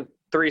you're getting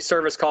 3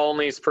 service call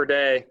onlys per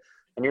day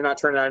and you're not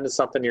turning that into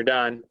something, you're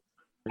done.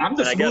 I'm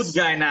the smooth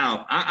guy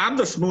now. I'm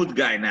the smooth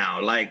guy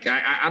now. Like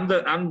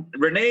I'm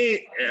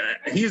Renee.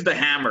 He's the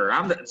hammer.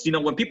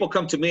 When people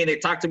come to me and they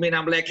talk to me and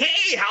I'm like,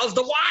 hey, how's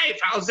the wife?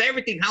 How's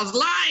everything? How's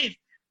life?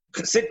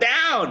 Sit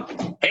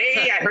down.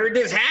 Hey, I heard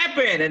this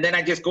happen. And then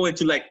I just go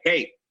into like,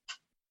 hey,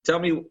 tell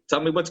me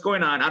what's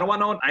going on. I don't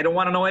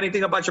want to know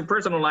anything about your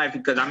personal life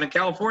because I'm in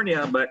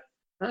California, but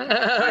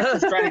I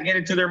just try to get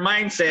into their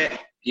mindset,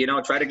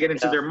 try to get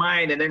into their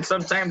mind. And then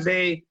sometimes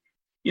they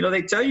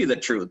tell you the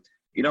truth.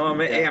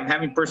 Hey, I'm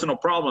having personal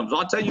problems.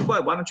 I'll tell you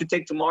what, why don't you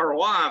take tomorrow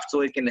off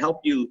so it can help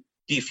you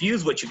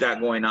diffuse what you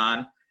got going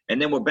on.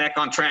 And then we're back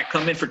on track.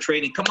 Come in for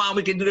training. Come on,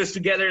 we can do this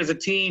together as a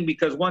team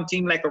because one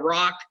team like a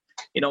rock.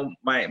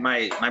 My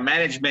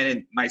management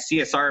and my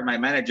CSR, my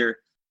manager,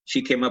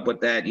 she came up with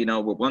that,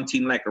 with one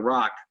team like a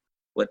rock.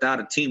 Without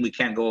a team, we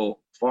can't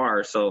go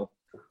far. So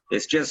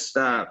it's just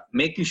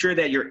making sure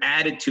that your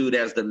attitude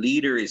as the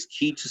leader is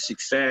key to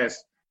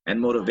success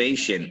and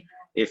motivation.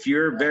 If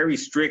you're very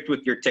strict with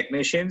your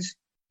technicians,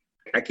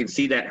 I can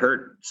see that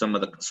hurt some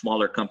of the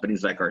smaller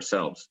companies like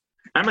ourselves.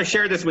 I'm going to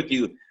share this with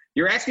you.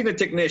 You're asking the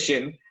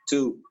technician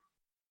to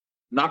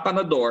knock on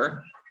the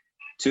door,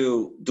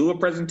 to do a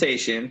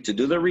presentation, to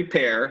do the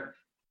repair,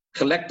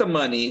 collect the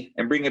money,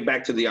 and bring it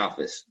back to the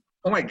office.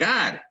 Oh, my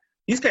God.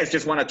 These guys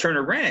just want to turn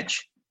a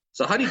wrench.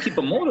 So how do you keep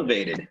them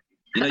motivated?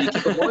 You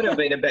keep them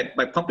motivated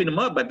by pumping them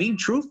up, by being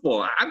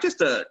truthful. I'm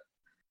just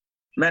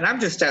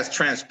as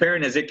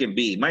transparent as it can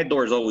be. My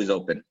door's always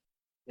open.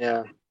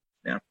 Yeah.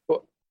 Yeah.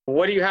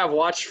 What do you have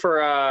watched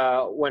for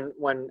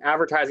when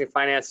advertising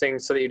financing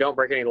so that you don't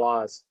break any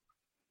laws?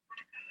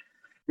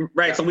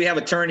 Right. Yeah. So we have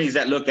attorneys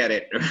that look at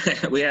it.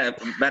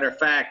 Matter of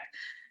fact,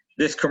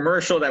 this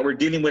commercial that we're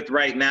dealing with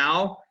right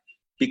now,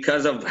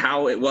 because of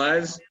how it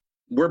was,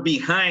 we're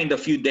behind a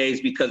few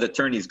days because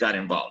attorneys got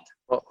involved.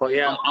 Well,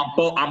 yeah.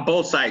 On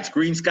both sides,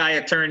 Green Sky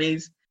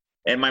attorneys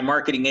and my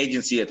marketing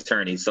agency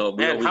attorney. So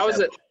how is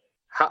it?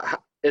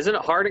 Isn't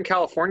it hard in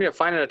California to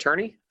find an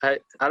attorney? I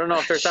don't know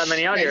if there's that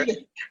many out here.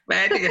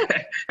 Man,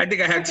 I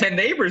think I have 10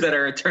 neighbors that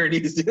are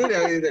attorneys, dude.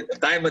 A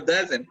dime a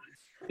dozen,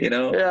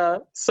 Yeah.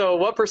 So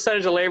what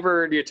percentage of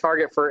labor do you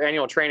target for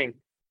annual training?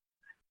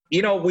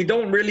 We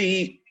don't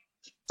really.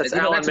 That's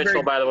Alan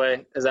Mitchell, by the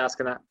way, is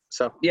asking that.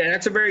 So yeah,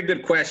 that's a very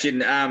good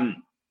question.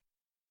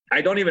 I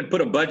don't even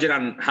put a budget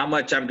on how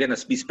much I'm going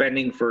to be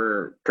spending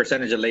for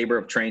percentage of labor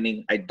of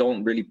training. I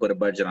don't really put a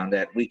budget on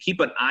that. We keep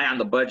an eye on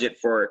the budget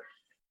for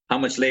how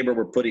much labor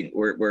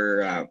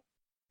we're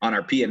on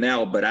our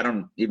P&L, but I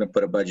don't even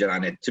put a budget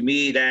on it. To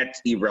me,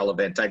 that's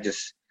irrelevant.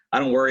 I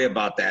don't worry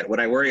about that. What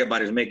I worry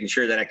about is making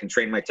sure that I can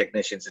train my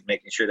technicians and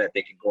making sure that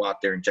they can go out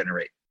there and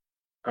generate.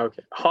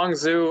 Okay. Hong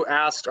Zhu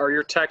asked, are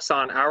your techs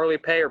on hourly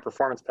pay or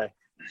performance pay?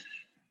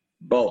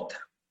 Both.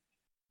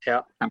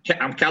 Yeah.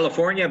 I'm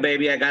California,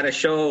 baby. I gotta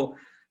show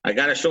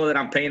that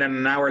I'm paying on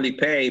an hourly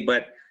pay.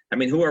 But I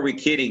mean, who are we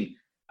kidding?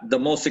 The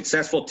most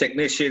successful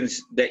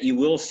technicians that you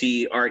will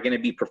see are going to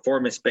be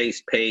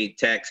performance-based paid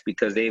techs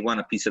because they want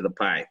a piece of the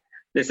pie.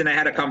 Listen, I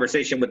had a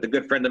conversation with a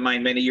good friend of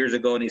mine many years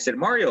ago, and he said,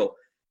 Mario,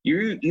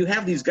 you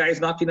have these guys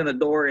knocking on the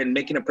door and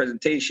making a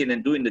presentation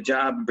and doing the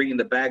job and bringing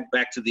the bag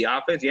back to the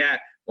office. Yeah,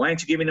 why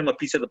aren't you giving them a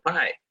piece of the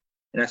pie?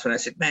 And that's when I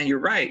said, man, you're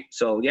right.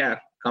 So yeah,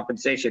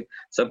 compensation.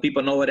 Some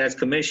people know it as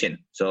commission.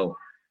 So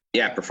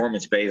yeah,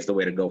 performance pay is the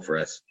way to go for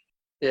us.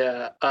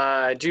 Yeah.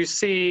 Do you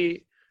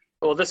see?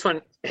 Well, this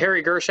one,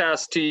 Harry Gersh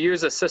asked, do you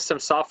use a system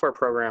software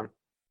program?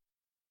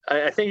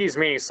 I think he's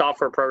meaning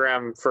software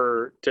program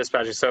for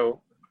dispatching.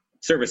 So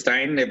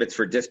ServiceTitan, if it's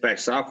for dispatch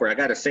software, I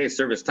got to say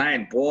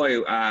ServiceTitan,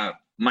 boy,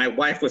 my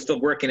wife was still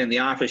working in the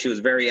office. She was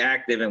very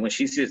active. And when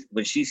she's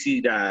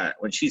seen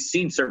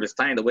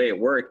ServiceTitan, the way it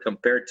worked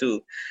compared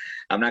to,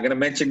 I'm not going to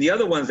mention the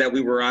other ones that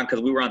we were on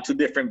because we were on 2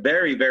 different,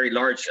 very, very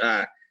large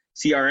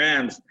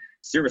CRMs.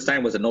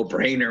 ServiceTitan was a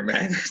no-brainer,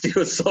 man. It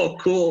was so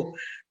cool,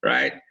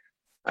 right?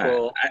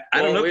 Cool.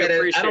 I don't look at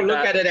it. I don't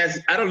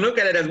look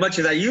at it as much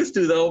as I used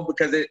to, though,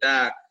 because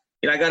I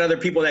got other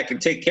people that can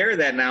take care of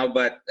that now.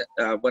 But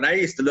when I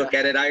used to look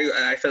at it,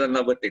 I fell in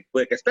love with it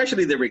quick,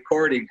 especially the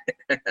recording,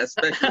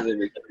 especially the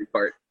recording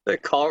part. The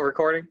call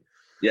recording.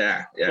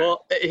 Yeah.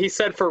 Well, he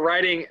said for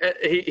writing,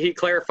 he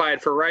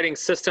clarified for writing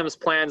systems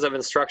plans of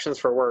instructions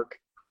for work.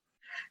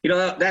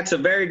 That's a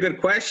very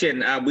good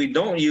question. We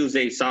don't use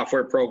a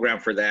software program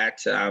for that.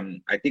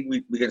 I think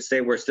we can say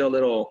we're still a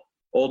little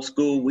old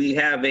school. We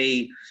have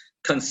a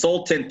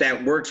consultant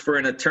that works for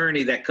an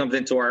attorney that comes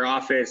into our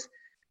office.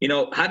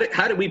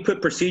 How do we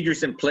put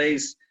procedures in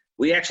place?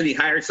 We actually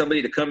hired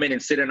somebody to come in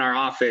and sit in our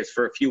office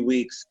for a few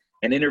weeks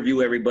and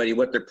interview everybody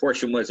what their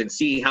portion was and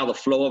see how the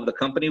flow of the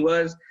company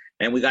was.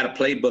 And we got a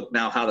playbook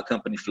now how the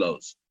company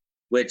flows,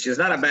 which is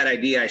not a bad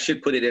idea. I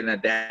should put it in a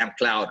damn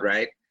cloud,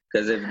 right?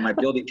 Because if my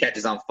building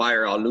catches on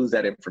fire, I'll lose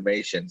that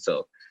information.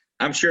 So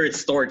I'm sure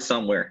it's stored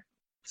somewhere.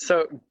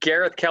 So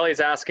Gareth Kelly's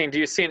asking, do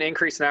you see an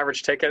increase in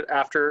average ticket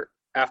after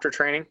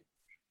training?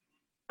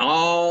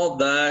 All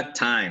the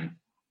time.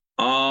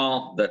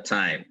 All the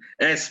time.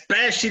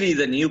 Especially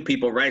the new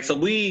people, right? So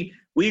we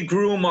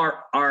groom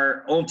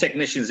our own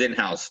technicians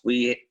in-house.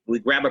 We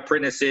grab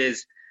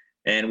apprentices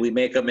and we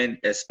make them in,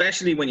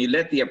 especially when you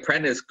let the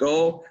apprentice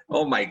go.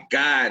 Oh my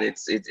God,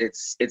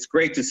 it's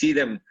great to see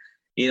them,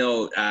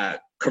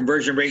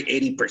 conversion rate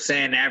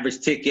 80%, average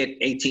ticket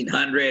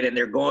 1,800, and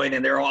they're going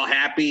and they're all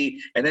happy.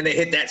 And then they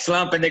hit that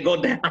slump and they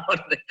go down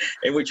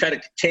and we try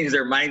to change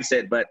their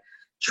mindset. But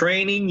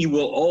training, you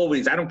will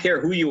always, I don't care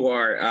who you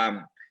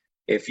are.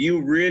 If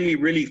you really,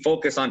 really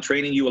focus on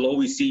training, you will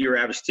always see your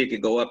average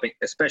ticket go up,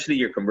 especially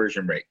your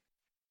conversion rate.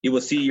 You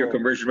will see your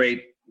conversion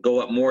rate go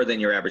up more than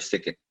your average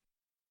ticket.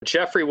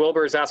 Jeffrey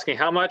Wilbur is asking,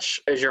 how much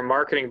is your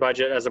marketing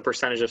budget as a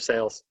percentage of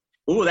sales?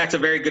 Ooh, that's a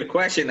very good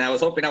question. I was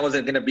hoping I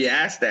wasn't going to be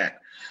asked that.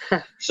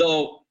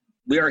 So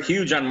we are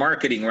huge on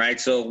marketing, right?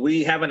 So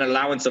we have an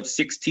allowance of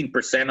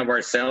 16% of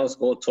our sales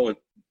go toward,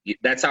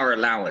 that's our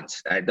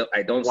allowance. I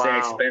don't say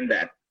I spend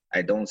that.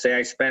 I don't say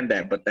I spend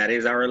that, but that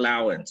is our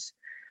allowance.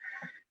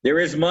 There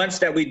is months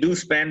that we do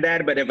spend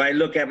that, but if I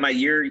look at my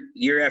year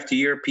after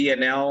year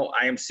P&L,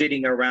 I am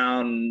sitting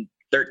around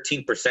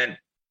 13%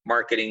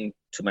 marketing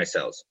to my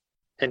sales.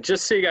 And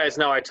just so you guys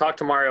know, I talked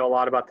to Mario a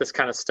lot about this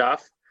kind of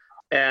stuff,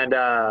 and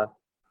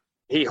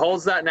he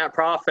holds that net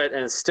profit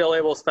and is still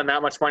able to spend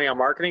that much money on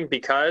marketing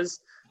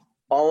because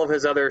all of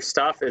his other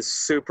stuff is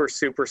super,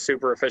 super,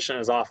 super efficient in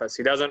his office.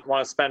 He doesn't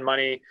want to spend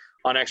money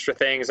on extra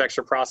things,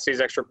 extra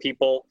processes, extra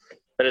people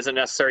that isn't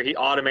necessary. He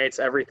automates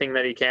everything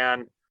that he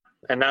can.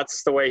 And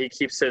that's the way he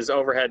keeps his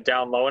overhead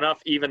down low enough,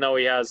 even though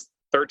he has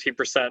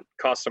 13%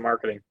 cost of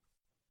marketing.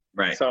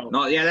 Right. So,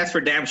 no, yeah, that's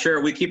for damn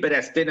sure. We keep it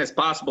as thin as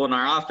possible in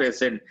our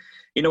office. And,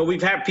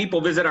 we've had people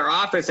visit our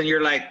office and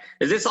you're like,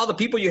 is this all the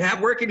people you have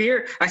working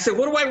here? I said,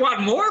 what do I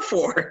want more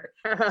for?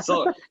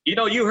 So,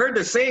 you heard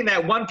the saying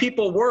that 1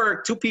 people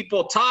work, 2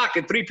 people talk,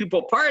 and 3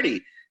 people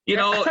party. You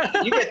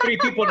get 3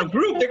 people in a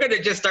group, they're going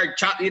to just start,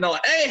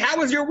 hey, how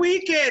was your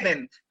weekend?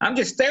 And I'm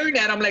just staring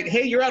at them like,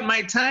 hey, you're on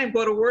my time,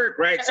 go to work,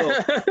 right? So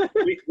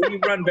we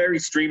run very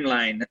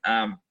streamlined.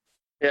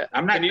 Yeah.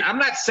 I'm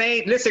not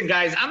saying, listen,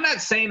 guys, I'm not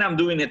saying I'm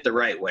doing it the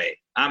right way.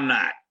 I'm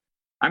not.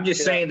 I'm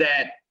just saying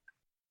that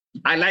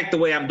I like the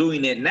way I'm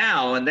doing it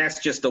now, and that's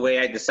just the way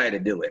I decide to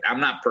do it. I'm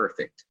not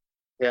perfect.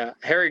 Yeah.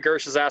 Harry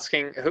Gersh is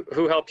asking,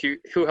 who helped you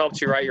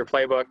write your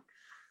playbook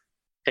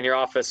in your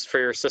office for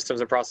your systems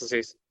and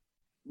processes?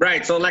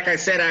 Right. So like I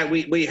said,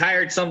 we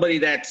hired somebody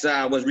that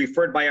was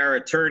referred by our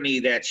attorney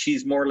that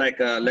she's more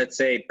like a, let's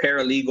say,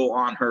 paralegal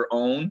on her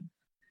own.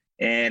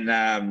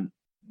 And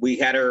we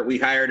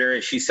hired her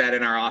and she sat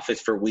in our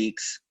office for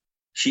weeks.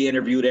 She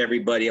interviewed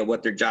everybody at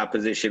what their job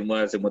position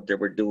was and what they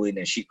were doing.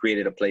 And she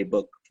created a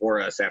playbook for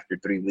us after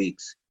 3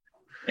 weeks.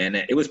 And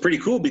it was pretty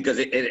cool because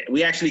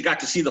we actually got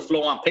to see the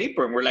flow on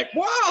paper and we're like,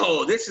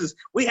 whoa,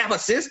 we have a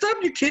system?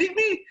 You kidding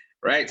me?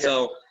 Right. Yeah.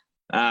 So,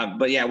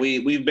 but yeah,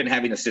 we've been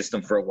having a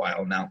system for a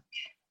while now.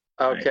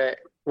 Okay. Right.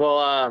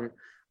 Well,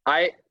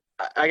 I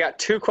got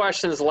 2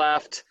 questions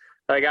left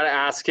that I got to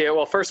ask you.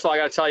 Well, first of all, I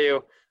got to tell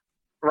you,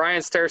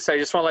 Ryan Stairstead, I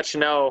just want to let you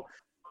know,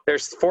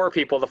 there's 4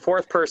 people. The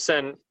 4th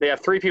person, they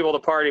have 3 people to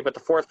party, but the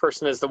 4th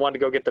person is the one to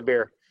go get the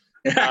beer.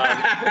 Yeah.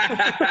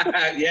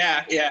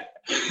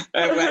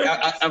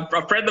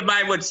 A friend of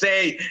mine would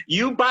say,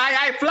 you buy,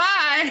 I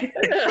fly.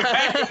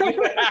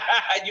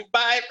 You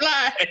buy, I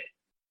fly.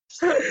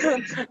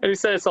 And he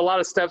said it's a lot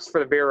of steps for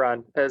the beer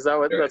run. Is that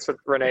what, that's what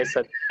Renee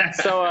said.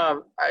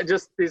 So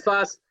just these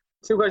last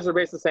 2 questions are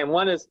basically the same.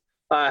 One is,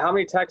 how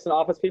many techs and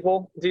office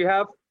people do you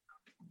have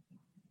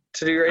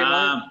to do your 8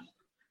 months?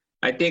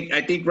 I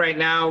think right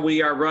now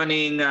we are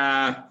running,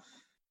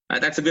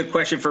 that's a good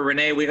question for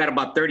Renee. We got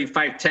about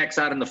 35 techs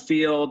out in the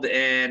field,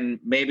 and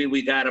maybe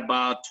we got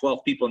about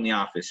 12 people in the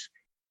office,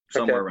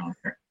 somewhere around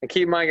there. And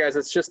keep in mind, guys,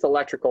 it's just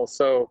electrical.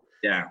 So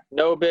yeah,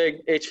 no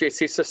big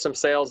HVAC system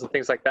sales and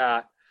things like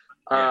that.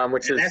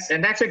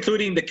 That's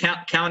including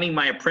counting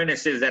my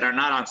apprentices that are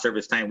not on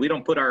service time. We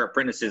don't put our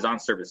apprentices on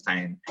service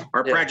time.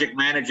 Our project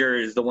manager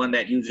is the one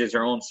that uses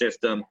her own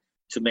system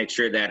to make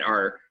sure that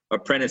our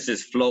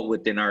apprentices float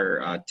within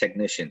our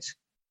technicians.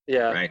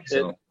 Yeah. Right.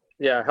 So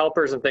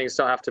helpers and things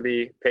don't have to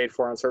be paid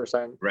for on service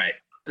time. Right.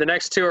 The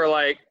next 2 are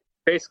like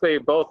basically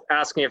both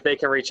asking if they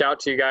can reach out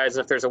to you guys,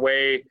 if there's a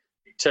way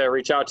to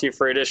reach out to you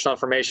for additional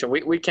information.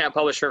 We can't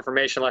publish your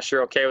information unless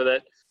you're okay with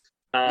it.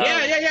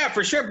 Yeah,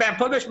 for sure, man.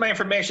 Publish my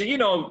information.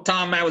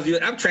 Tom,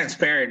 I'm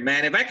transparent,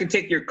 man. If I can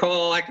take your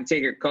call, I can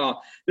take your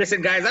call.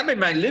 Listen, guys, I'm in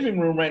my living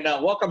room right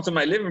now. Welcome to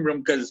my living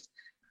room because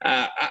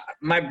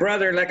my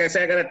brother, like I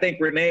said, I got to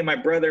thank Renee, my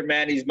brother,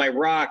 man. He's my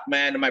rock,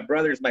 man. And my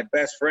brother's my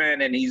best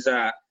friend. And he's,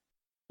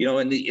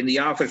 in the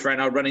office right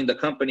now running the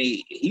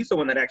company. He's the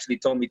one that actually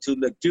told me to,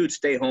 look, dude,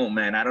 stay home,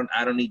 man. I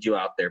don't need you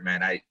out there,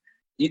 man.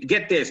 You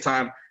get this,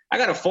 Tom. I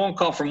got a phone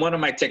call from one of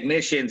my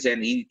technicians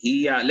and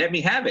he let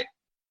me have it.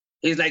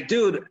 He's like,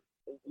 dude,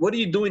 what are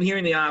you doing here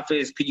in the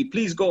office? Could you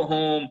please go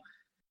home?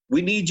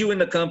 We need you in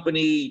the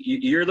company.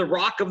 You're the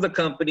rock of the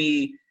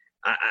company.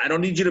 I don't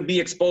need you to be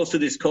exposed to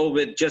this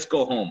COVID. Just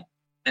go home.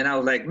 And I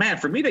was like, man,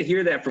 for me to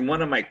hear that from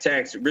one of my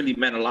techs, it really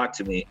meant a lot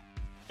to me.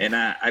 And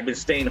I've been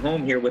staying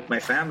home here with my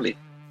family.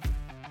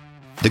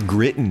 The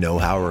grit and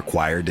know-how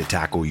required to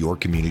tackle your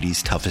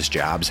community's toughest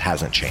jobs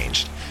hasn't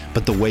changed,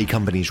 but the way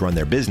companies run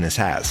their business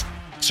has.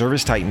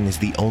 ServiceTitan is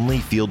the only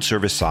field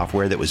service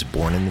software that was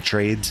born in the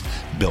trades,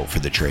 built for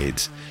the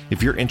trades.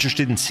 If you're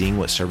interested in seeing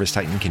what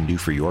ServiceTitan can do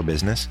for your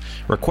business,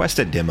 request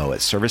a demo at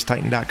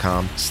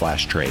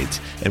servicetitan.com/trades,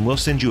 and we'll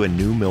send you a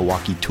new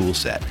Milwaukee tool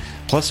set,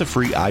 plus a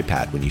free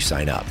iPad when you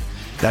sign up.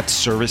 That's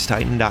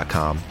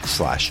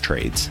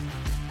servicetitan.com/trades.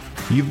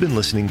 You've been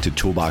listening to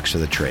Toolbox for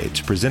the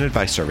Trades, presented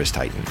by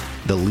ServiceTitan,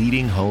 the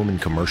leading home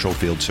and commercial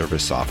field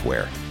service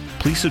software.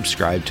 Please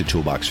subscribe to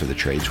Toolbox for the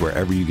Trades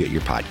wherever you get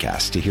your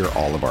podcasts to hear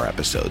all of our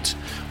episodes.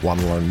 Want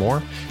to learn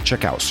more?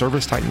 Check out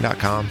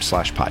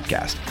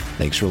servicetitan.com/podcast.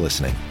 Thanks for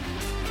listening.